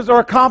afflictions are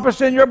accomplished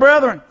in your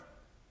brethren.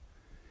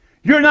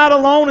 You're not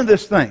alone in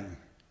this thing.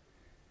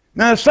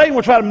 Now, Satan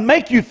will try to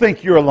make you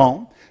think you're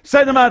alone.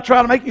 Satan might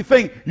try to make you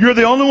think you're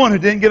the only one who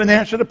didn't get an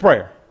answer to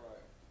prayer.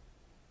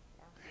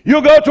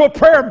 You'll go to a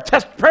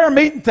prayer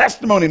meeting,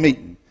 testimony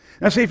meeting.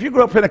 Now, see, if you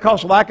grew up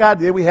Pentecostal like I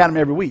did, we had them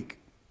every week.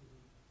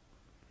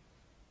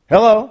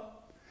 Hello?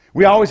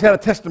 We always had a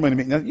testimony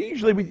meeting. Now,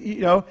 usually,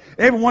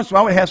 every once in a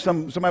while, we have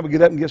somebody would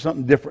get up and give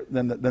something different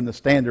than the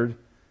standard,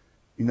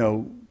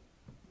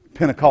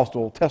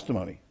 Pentecostal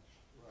testimony.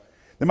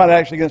 They might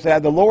actually get and say,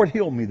 the Lord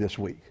healed me this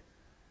week.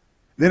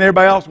 Then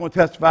everybody else will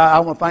testify, I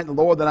want to thank the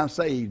Lord that I'm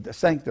saved,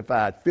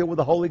 sanctified, filled with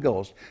the Holy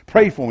Ghost.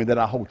 Pray for me that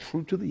I hold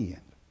true to the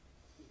end.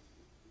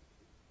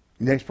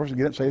 The next person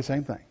get up and say the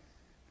same thing.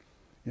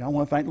 I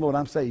want to thank the Lord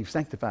I'm saved,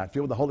 sanctified,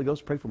 filled with the Holy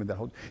Ghost. Pray for me that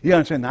hold. You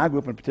understand, now I grew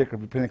up in a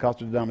particular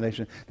Pentecostal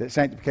denomination that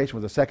sanctification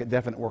was a second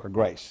definite work of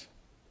grace.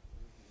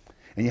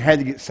 And you had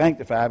to get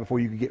sanctified before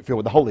you could get filled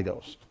with the Holy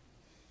Ghost.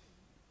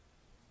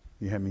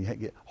 You had to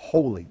get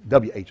holy,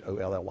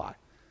 W-H-O-L-L-Y,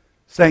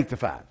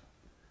 sanctified.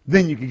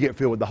 Then you could get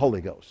filled with the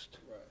Holy Ghost.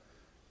 Right.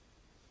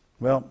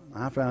 Well,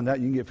 I found out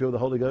you can get filled with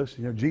the Holy Ghost.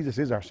 Jesus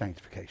is our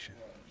sanctification.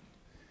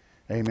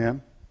 Right.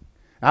 Amen.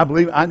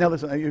 I know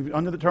this,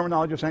 under the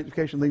terminology of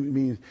sanctification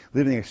means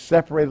living a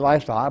separated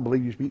lifestyle. I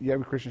believe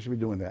every Christian should be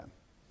doing that.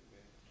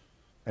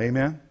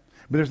 Amen.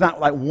 But there's not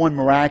like one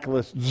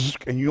miraculous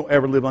and you don't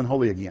ever live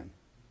unholy again.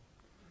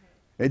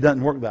 It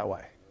doesn't work that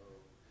way.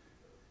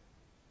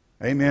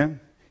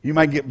 Amen. You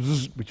might get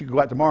but you can go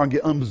out tomorrow and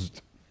get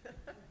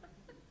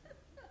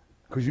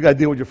because you got to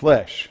deal with your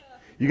flesh.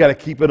 You got to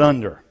keep it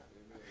under.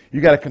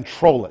 You got to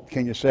control it.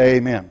 Can you say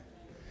amen?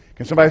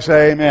 Can somebody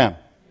say amen?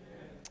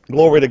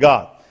 Glory to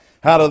God.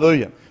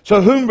 Hallelujah. So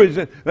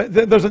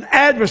there's an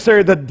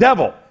adversary, the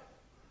devil,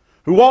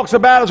 who walks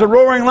about as a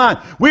roaring lion.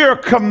 We are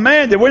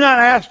commanded. We're not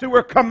asked to.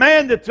 We're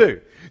commanded to.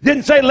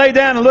 Didn't say lay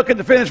down and look at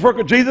the finished work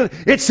of Jesus.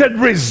 It said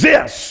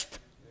resist.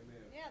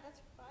 Yeah,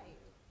 that's right.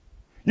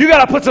 You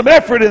got to put some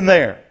effort in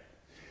there.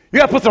 You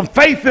got to put some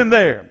faith in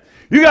there.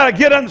 You got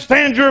to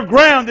understand your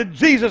ground in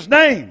Jesus'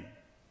 name.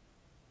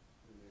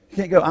 You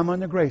can't go, I'm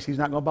under grace. He's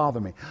not going to bother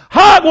me.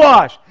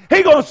 Hogwash!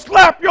 He's going to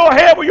slap your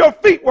head where your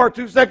feet were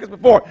 2 seconds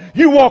before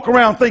you walk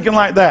around thinking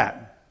like that.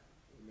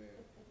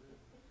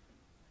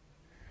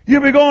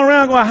 You'll be going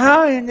around going,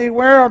 how in the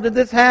world did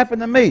this happen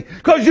to me?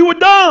 Because you were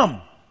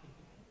dumb.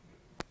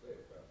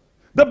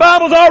 The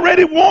Bible's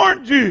already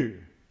warned you.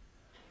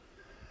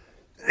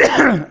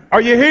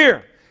 Are you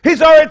here?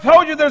 He's already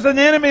told you there's an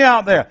enemy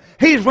out there.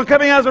 He's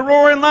coming as a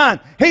roaring lion.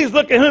 He's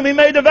looking whom he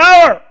may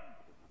devour.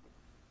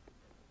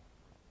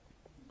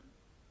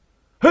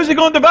 Who's he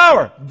going to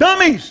devour?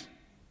 Dummies.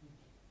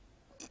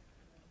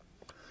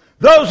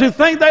 Those who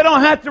think they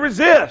don't have to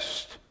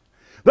resist.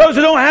 Those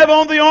who don't have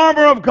on the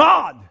armor of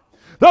God.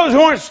 Those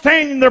who aren't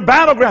staying in their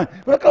battleground.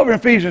 Look over in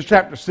Ephesians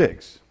chapter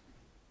 6.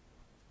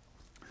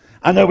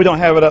 I know we don't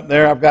have it up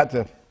there. I've got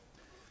to,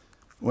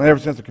 ever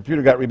since the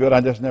computer got rebuilt,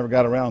 I just never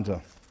got around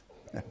to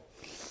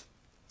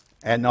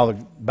adding all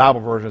the Bible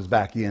versions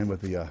back in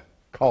with the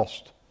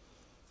cost.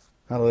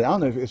 I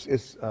don't know if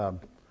it's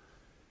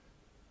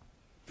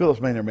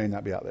Phillips may or may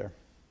not be out there.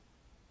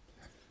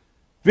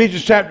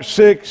 Ephesians chapter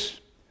 6.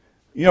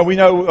 You know, we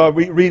know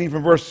reading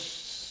from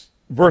verse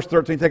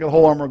 13, taking the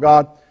whole armor of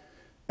God.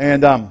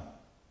 And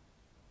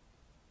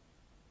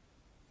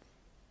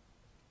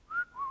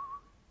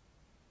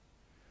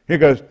here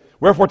goes.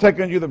 Wherefore take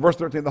unto you the verse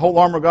 13, the whole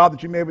armor of God,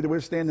 that you may be able to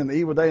withstand in the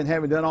evil day, and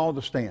having done all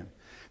to stand.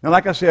 Now,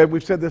 like I said,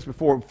 we've said this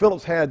before.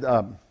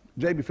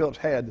 J.B. Phillips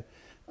had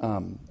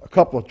a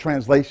couple of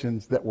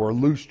translations that were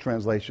loose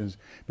translations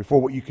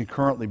before what you can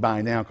currently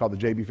buy now, called the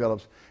J.B.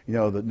 Phillips, you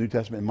know, the New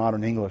Testament in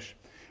modern English.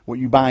 What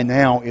you buy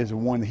now is the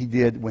one that he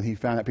did when he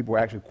found out people were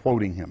actually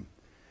quoting him.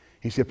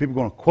 He said, people are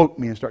going to quote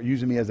me and start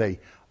using me as an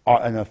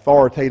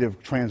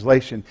authoritative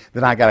translation,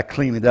 then I got to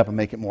clean it up and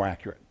make it more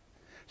accurate.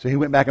 So he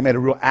went back and made a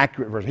real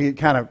accurate version. He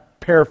kind of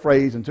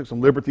paraphrased and took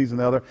some liberties in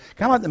the other.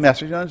 Kind of like the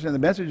Message. You understand, the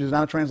Message is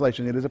not a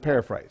translation, it is a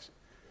paraphrase.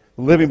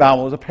 The Living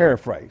Bible is a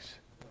paraphrase.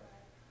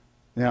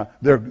 Now,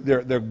 they're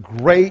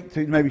great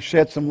to maybe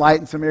shed some light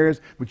in some areas,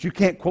 but you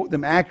can't quote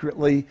them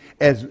accurately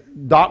as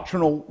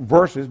doctrinal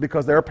verses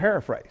because they're a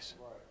paraphrase.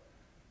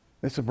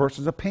 It's a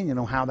person's opinion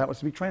on how that was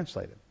to be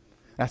translated.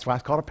 That's why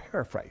it's called a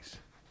paraphrase.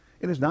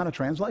 It is not a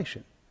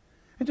translation.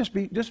 And just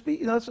be,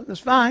 you know, it's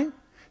fine.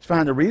 It's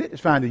fine to read it.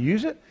 It's fine to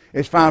use it.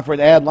 It's fine for it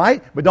to add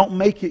light, but don't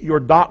make it your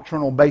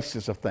doctrinal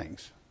basis of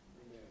things.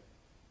 Amen.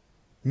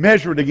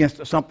 Measure it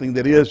against something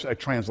that is a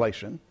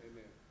translation.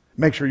 Amen.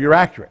 Make sure you're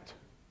accurate.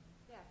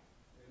 Yeah.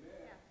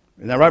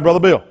 Isn't that right, Brother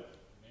Bill?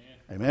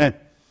 Amen. Amen.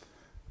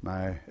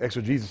 My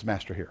exegesis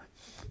master here.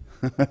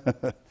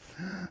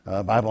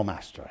 Bible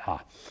master.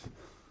 Ha.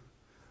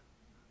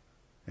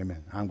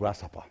 Amen. I'm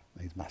grasshopper.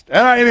 He's master.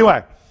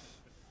 Anyway.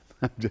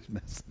 I'm just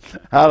messing.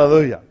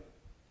 Hallelujah.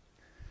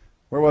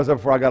 Where was I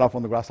before I got off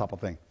on the grasshopper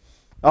thing?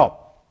 Oh,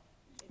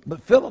 but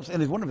Phillips,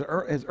 in one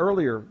of his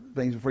earlier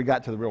things before he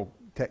got to the real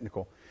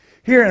technical,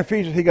 here in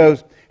Ephesians he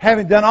goes,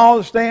 having done all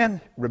to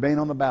stand, remain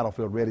on the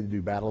battlefield, ready to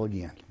do battle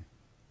again.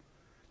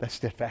 That's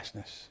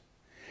steadfastness.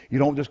 You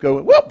don't just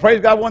go, well,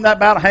 praise God, won that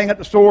battle, hang up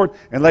the sword,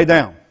 and lay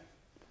down.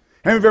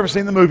 Have you ever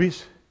seen the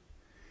movies?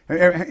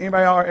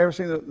 Anybody ever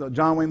seen the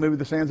John Wayne movie,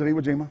 The Sands of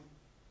Iwo Jima?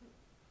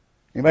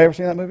 Anybody ever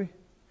seen that movie?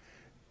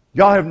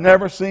 Y'all have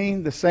never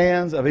seen The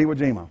Sands of Iwo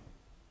Jima?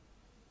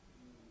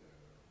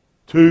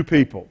 2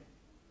 people.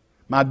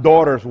 My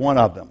daughter's one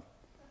of them.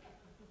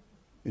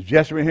 Is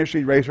Jessica in here?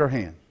 She'd raise her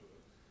hand.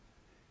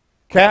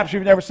 Caps,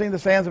 you've never seen The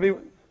Sands of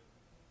Iwo?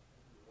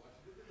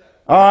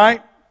 All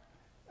right.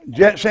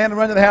 Shannon,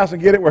 run to the house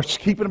and get it. We're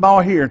keeping them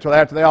all here until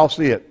after they all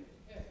see it.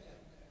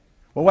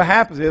 Well, what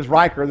happens is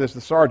Riker, this is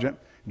the sergeant,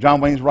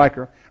 John Wayne's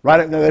Riker, right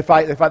there they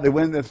fight, they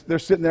win. They're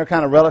sitting there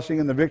kind of relishing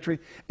in the victory,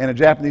 and a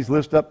Japanese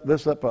lifts up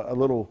a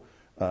little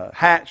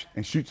hatch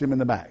and shoots him in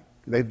the back.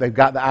 They've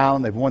got the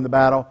island, they've won the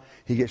battle.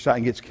 He gets shot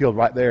and gets killed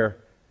right there.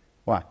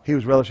 Why? He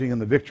was relishing in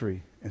the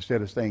victory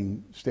instead of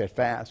staying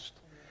steadfast,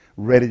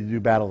 ready to do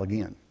battle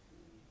again.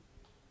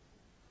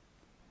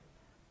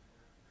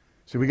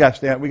 So we got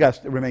to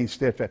remain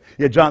steadfast.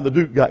 Yeah, John the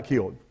Duke got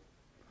killed.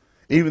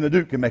 Even the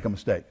Duke can make a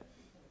mistake.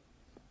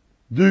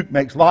 Duke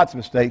makes lots of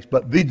mistakes,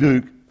 but the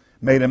Duke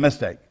made a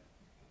mistake.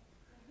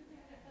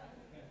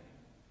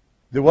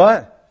 The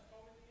what?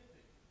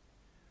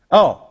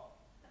 Oh.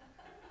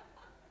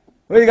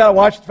 Well, you got to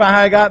watch to find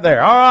how he got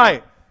there. All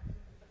right.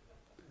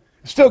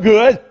 It's still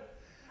good.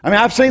 I mean,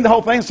 I've seen the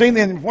whole thing, seen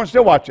the ending before, and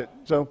still watch it.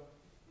 So,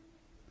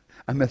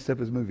 I messed up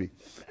his movie.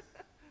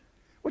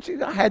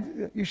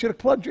 You should have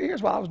plugged your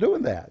ears while I was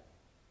doing that.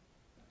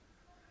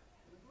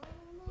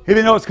 He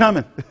didn't know it's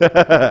coming.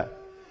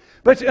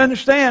 But you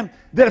understand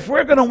that if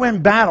we're going to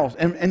win battles,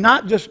 and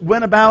not just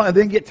win a battle and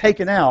then get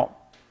taken out,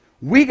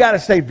 we got to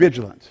stay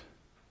vigilant.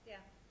 Yeah.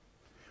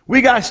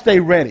 We got to stay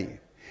ready.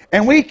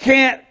 And we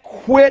can't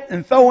quit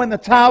and throw in the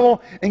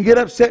towel and get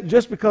upset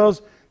just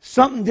because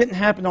something didn't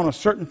happen on a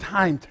certain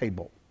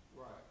timetable.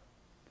 Right.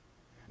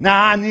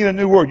 Now, I need a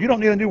new word. You don't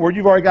need a new word.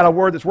 You've already got a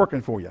word that's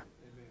working for you.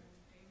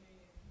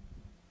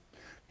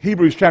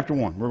 Hebrews chapter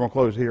 1. We're going to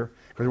close here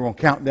because we're going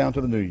to count down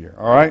to the new year.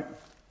 All right?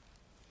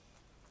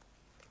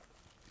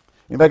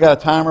 Anybody got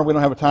a timer? We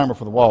don't have a timer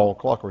for the wall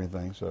clock or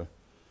anything, so.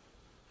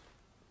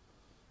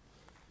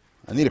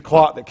 I need a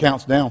clock that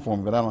counts down for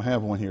me, but I don't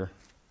have one here.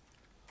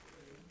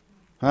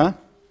 Huh?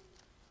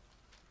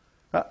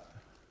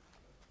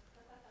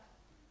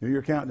 New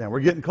Year countdown.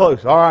 We're getting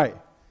close. All right.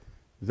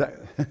 Is that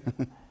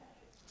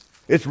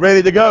it's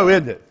ready to go,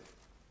 isn't it?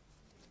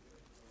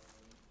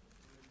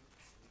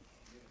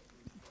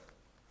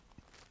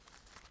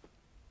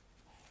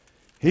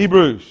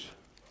 Hebrews.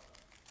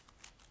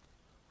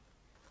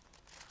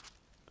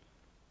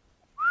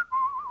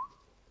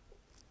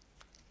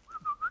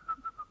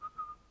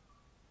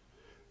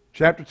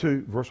 Chapter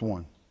 2, verse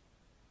 1.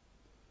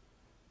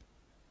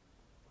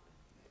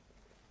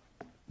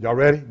 Y'all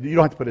ready? You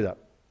don't have to put it up.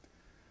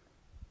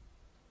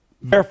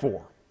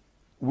 Therefore,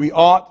 we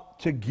ought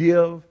to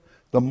give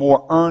the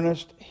more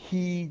earnest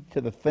heed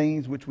to the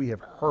things which we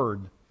have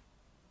heard,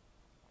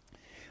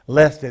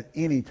 lest at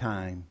any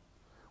time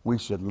we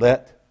should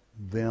let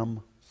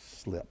them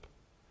slip.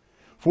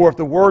 For if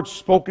the word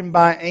spoken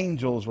by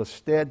angels was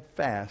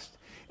steadfast,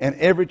 and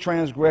every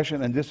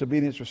transgression and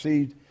disobedience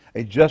received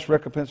a just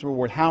recompense of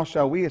reward, how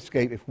shall we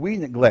escape if we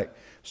neglect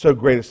so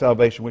great a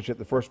salvation, which at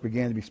the first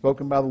began to be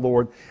spoken by the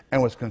Lord,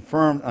 and was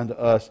confirmed unto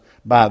us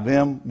by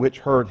them which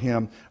heard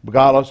him, but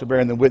God also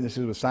bearing them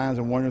witnesses with signs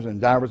and wonders and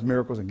divers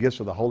miracles and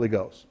gifts of the Holy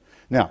Ghost.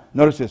 Now,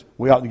 notice this.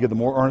 We ought to give the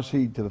more earnest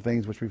heed to the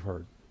things which we've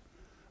heard.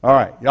 All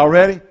right. Y'all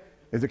ready?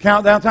 Is it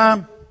countdown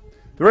time?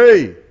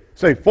 3,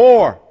 say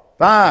 4,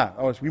 5.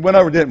 Oh, we went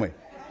over, didn't we?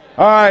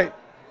 All right.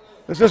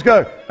 Let's just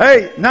go.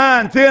 8,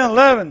 9, 10,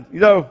 11,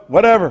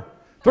 whatever.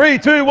 3,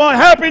 2, 1.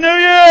 Happy New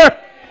Year!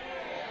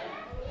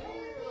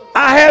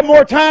 I had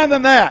more time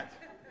than that.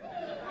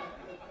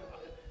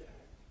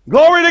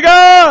 Glory to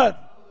God!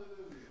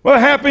 Well,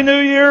 Happy New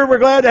Year. We're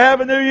glad to have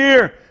a new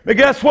year. But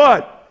guess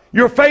what?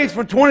 Your faith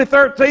for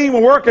 2013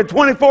 will work in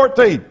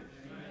 2014.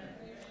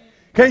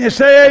 Can you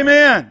say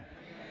amen?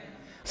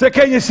 Say,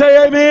 can you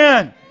say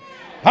amen?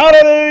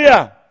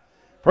 Hallelujah!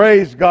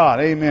 Praise God.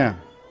 Amen.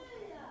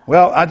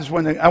 Well, I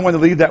wanted to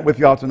leave that with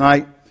y'all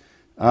tonight.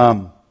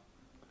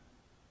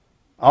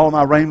 All of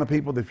my Rhema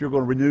people, if you're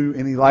going to renew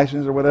any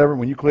license or whatever,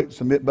 when you click the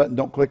submit button,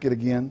 don't click it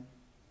again.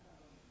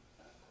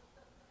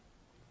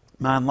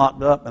 Mine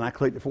locked up, and I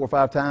clicked it 4 or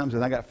 5 times,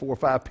 and I got 4 or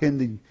 5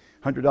 pending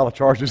 $100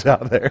 charges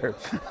out there.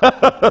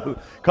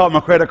 Called my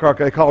credit card.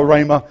 They called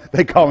Rhema.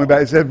 They called me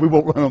back. They said, we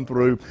won't run them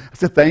through. I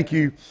said, thank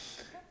you.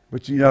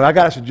 But, I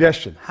got a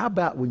suggestion. How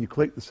about when you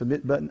click the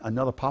submit button,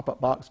 another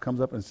pop-up box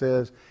comes up and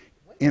says,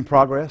 in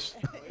progress?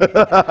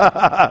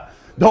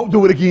 Don't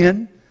do it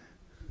again.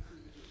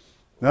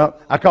 No,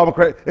 I called my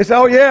credit. They said,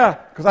 oh, yeah,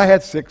 because I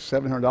had $600,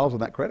 $700 on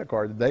that credit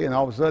card today, and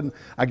all of a sudden,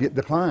 I get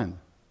declined.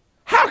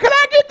 How can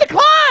I get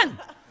declined?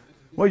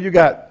 Well,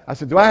 I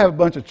said, do I have a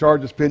bunch of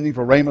charges pending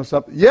for Rhema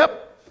something?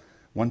 Yep.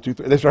 1, 2,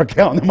 3. They start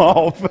counting them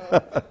off.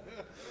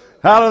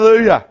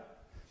 Hallelujah.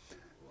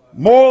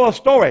 Moral of the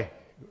story.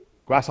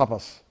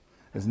 Grasshoppers.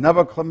 Is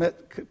never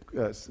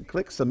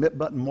click submit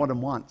button more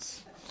than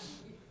once.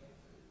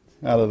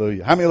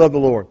 Hallelujah. How many love the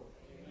Lord?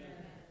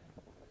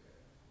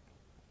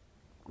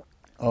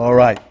 All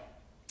right.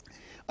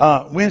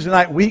 Wednesday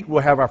night week,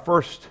 we'll have our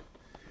first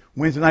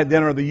Wednesday night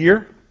dinner of the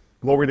year.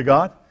 Glory to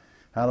God.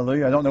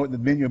 Hallelujah. I don't know what the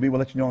menu will be. We'll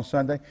let you know on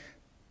Sunday.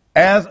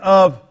 As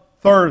of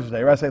Thursday,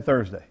 or I say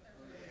Thursday,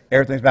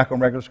 everything's back on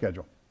regular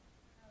schedule.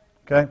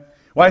 Okay?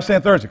 Why are you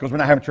saying Thursday? Because we're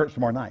not having church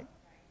tomorrow night.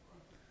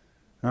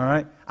 All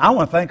right? I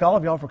want to thank all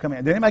of y'all for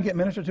coming. Did anybody get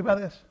ministered to by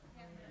this?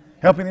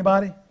 Help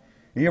anybody?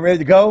 Are you ready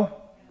to go?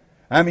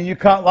 I mean, you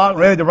caught locked,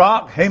 ready to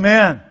rock?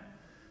 Amen.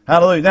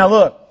 Hallelujah. Now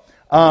look,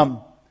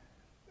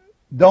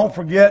 don't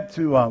forget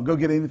to go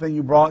get anything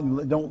you brought,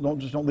 and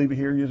don't leave it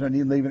here. You don't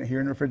need leaving it here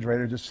in the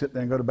refrigerator. Just sit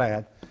there and go to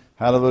bed.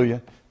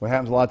 Hallelujah. What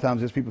happens a lot of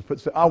times is people we'll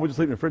just leave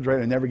it in the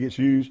refrigerator and it never gets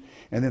used,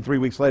 and then 3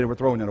 weeks later we're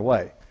throwing it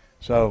away.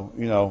 So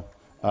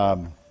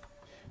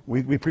we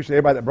appreciate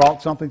everybody that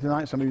brought something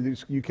tonight. Some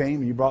of you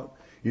came and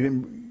you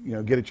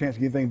didn't get a chance to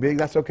get anything big.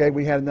 That's okay.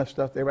 We had enough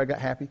stuff. Everybody got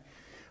happy.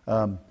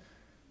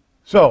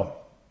 So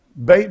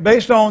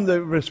based on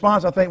the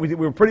response, I think we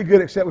were pretty good.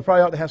 Except we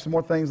probably ought to have some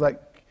more things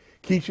like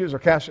quiches or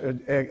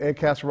egg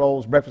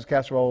casseroles, breakfast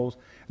casseroles,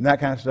 and that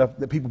kind of stuff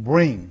that people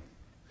bring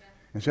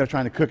instead of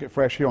trying to cook it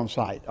fresh here on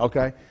site.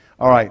 Okay?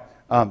 All right.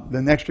 The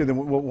next year, then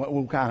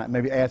we'll kind of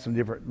maybe add some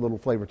different little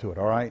flavor to it.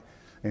 All right?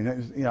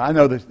 And I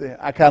know this.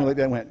 I kind of looked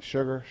at it and went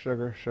sugar,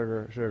 sugar,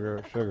 sugar,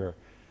 sugar, sugar.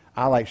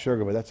 I like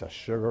sugar, but that's a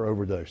sugar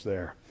overdose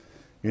there.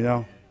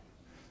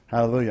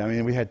 Hallelujah. I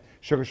mean, we had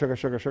sugar, sugar,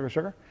 sugar, sugar,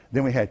 sugar.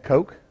 Then we had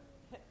Coke.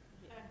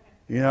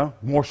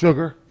 More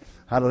sugar.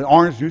 Hallelujah.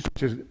 Orange juice,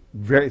 which is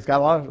it's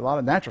got a lot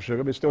of natural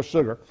sugar, but it's still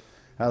sugar.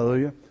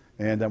 Hallelujah.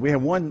 And we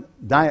had one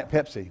Diet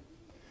Pepsi,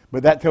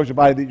 but that tells your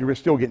body that you're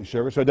still getting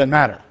sugar, so it doesn't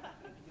matter.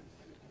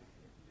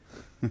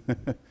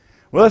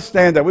 Well, let's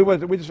stand up.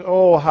 We just,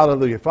 oh,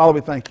 hallelujah. Father,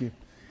 we thank you.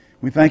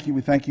 We thank you,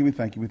 we thank you, we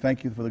thank you. We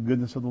thank you for the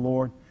goodness of the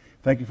Lord.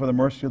 Thank you for the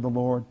mercy of the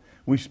Lord.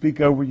 We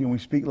speak over you and we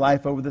speak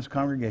life over this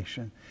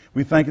congregation.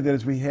 We thank you that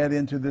as we head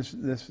into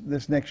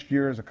this next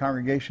year as a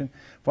congregation,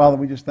 Father,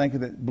 we just thank you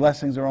that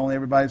blessings are on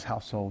everybody's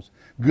households.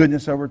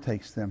 Goodness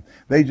overtakes them.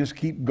 They just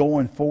keep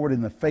going forward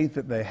in the faith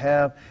that they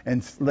have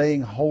and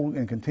laying hold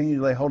and continue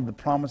to lay hold of the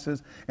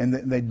promises, and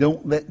they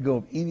don't let go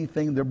of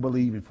anything they're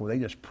believing for. They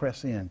just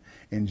press in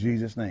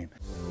Jesus' name.